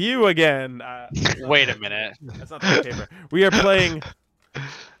Ends With You again. Wait a minute. That's not the right paper. We are playing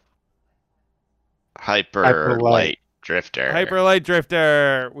Hyper Light Drifter. Hyper Light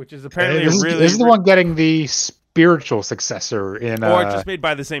Drifter, which is apparently This is the one getting the spiritual successor in. or just made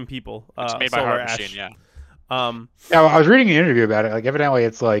by the same people. It's made by Solar Heart Ash. Machine, yeah. Yeah, I was reading an interview about it. Like, evidently,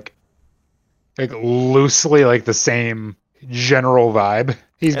 it's like loosely like the same general vibe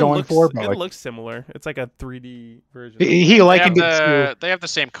he's It going looks, for. But it like, looks similar. It's like a 3D version. he likened it to. They have the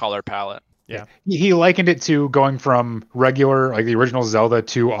same color palette. He likened it to going from regular, like the original Zelda,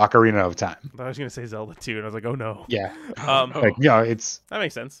 to Ocarina of Time. I was gonna say Zelda 2, and I was like, oh no. Yeah, Um, like it's. That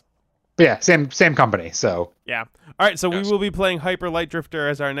makes sense. But yeah, same company. So Yeah. All right, so Yes. we will be playing Hyper Light Drifter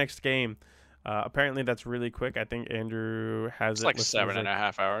as our next game. Apparently, that's really quick. I think Andrew has It's it like listed as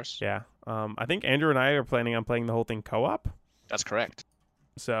 7.5 hours. Yeah. I think Andrew and I are planning on playing the whole thing co-op. That's correct.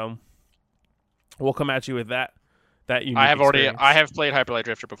 So we'll come at you with that. That unique I experience. have played Hyper Light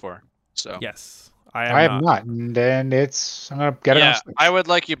Drifter before. So Yes. I have not, and then I'm gonna get it. yeah, On Switch. I would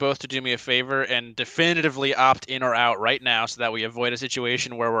like you both to do me a favor and definitively opt in or out right now, so that we avoid a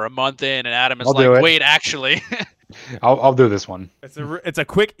situation where we're a month in and Adam is I'll do like, it. "Wait, actually." I'll do this one. It's a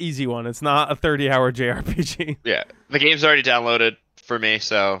quick, easy one. It's not a 30-hour JRPG. Yeah, the game's already downloaded for me,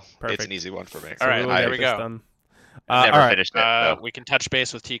 so Perfect. it's an easy one for me. All right, will there get we this go. done. Never all right. finished it. though. We can touch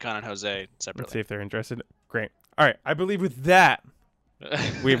base with Ticon and Jose Let's see separately. if they're interested. Great. All right. I believe with that,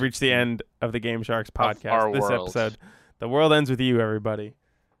 we have reached the end of the Game Sharks podcast. our This world. episode, the world ends with you, everybody.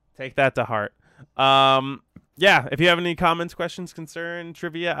 Take that to heart. Yeah, if you have any comments, questions, concern,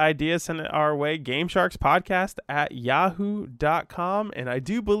 trivia, ideas, send it our way. GameSharksPodcast@yahoo.com. And I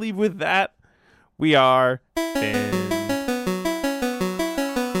do believe with that, we are finished.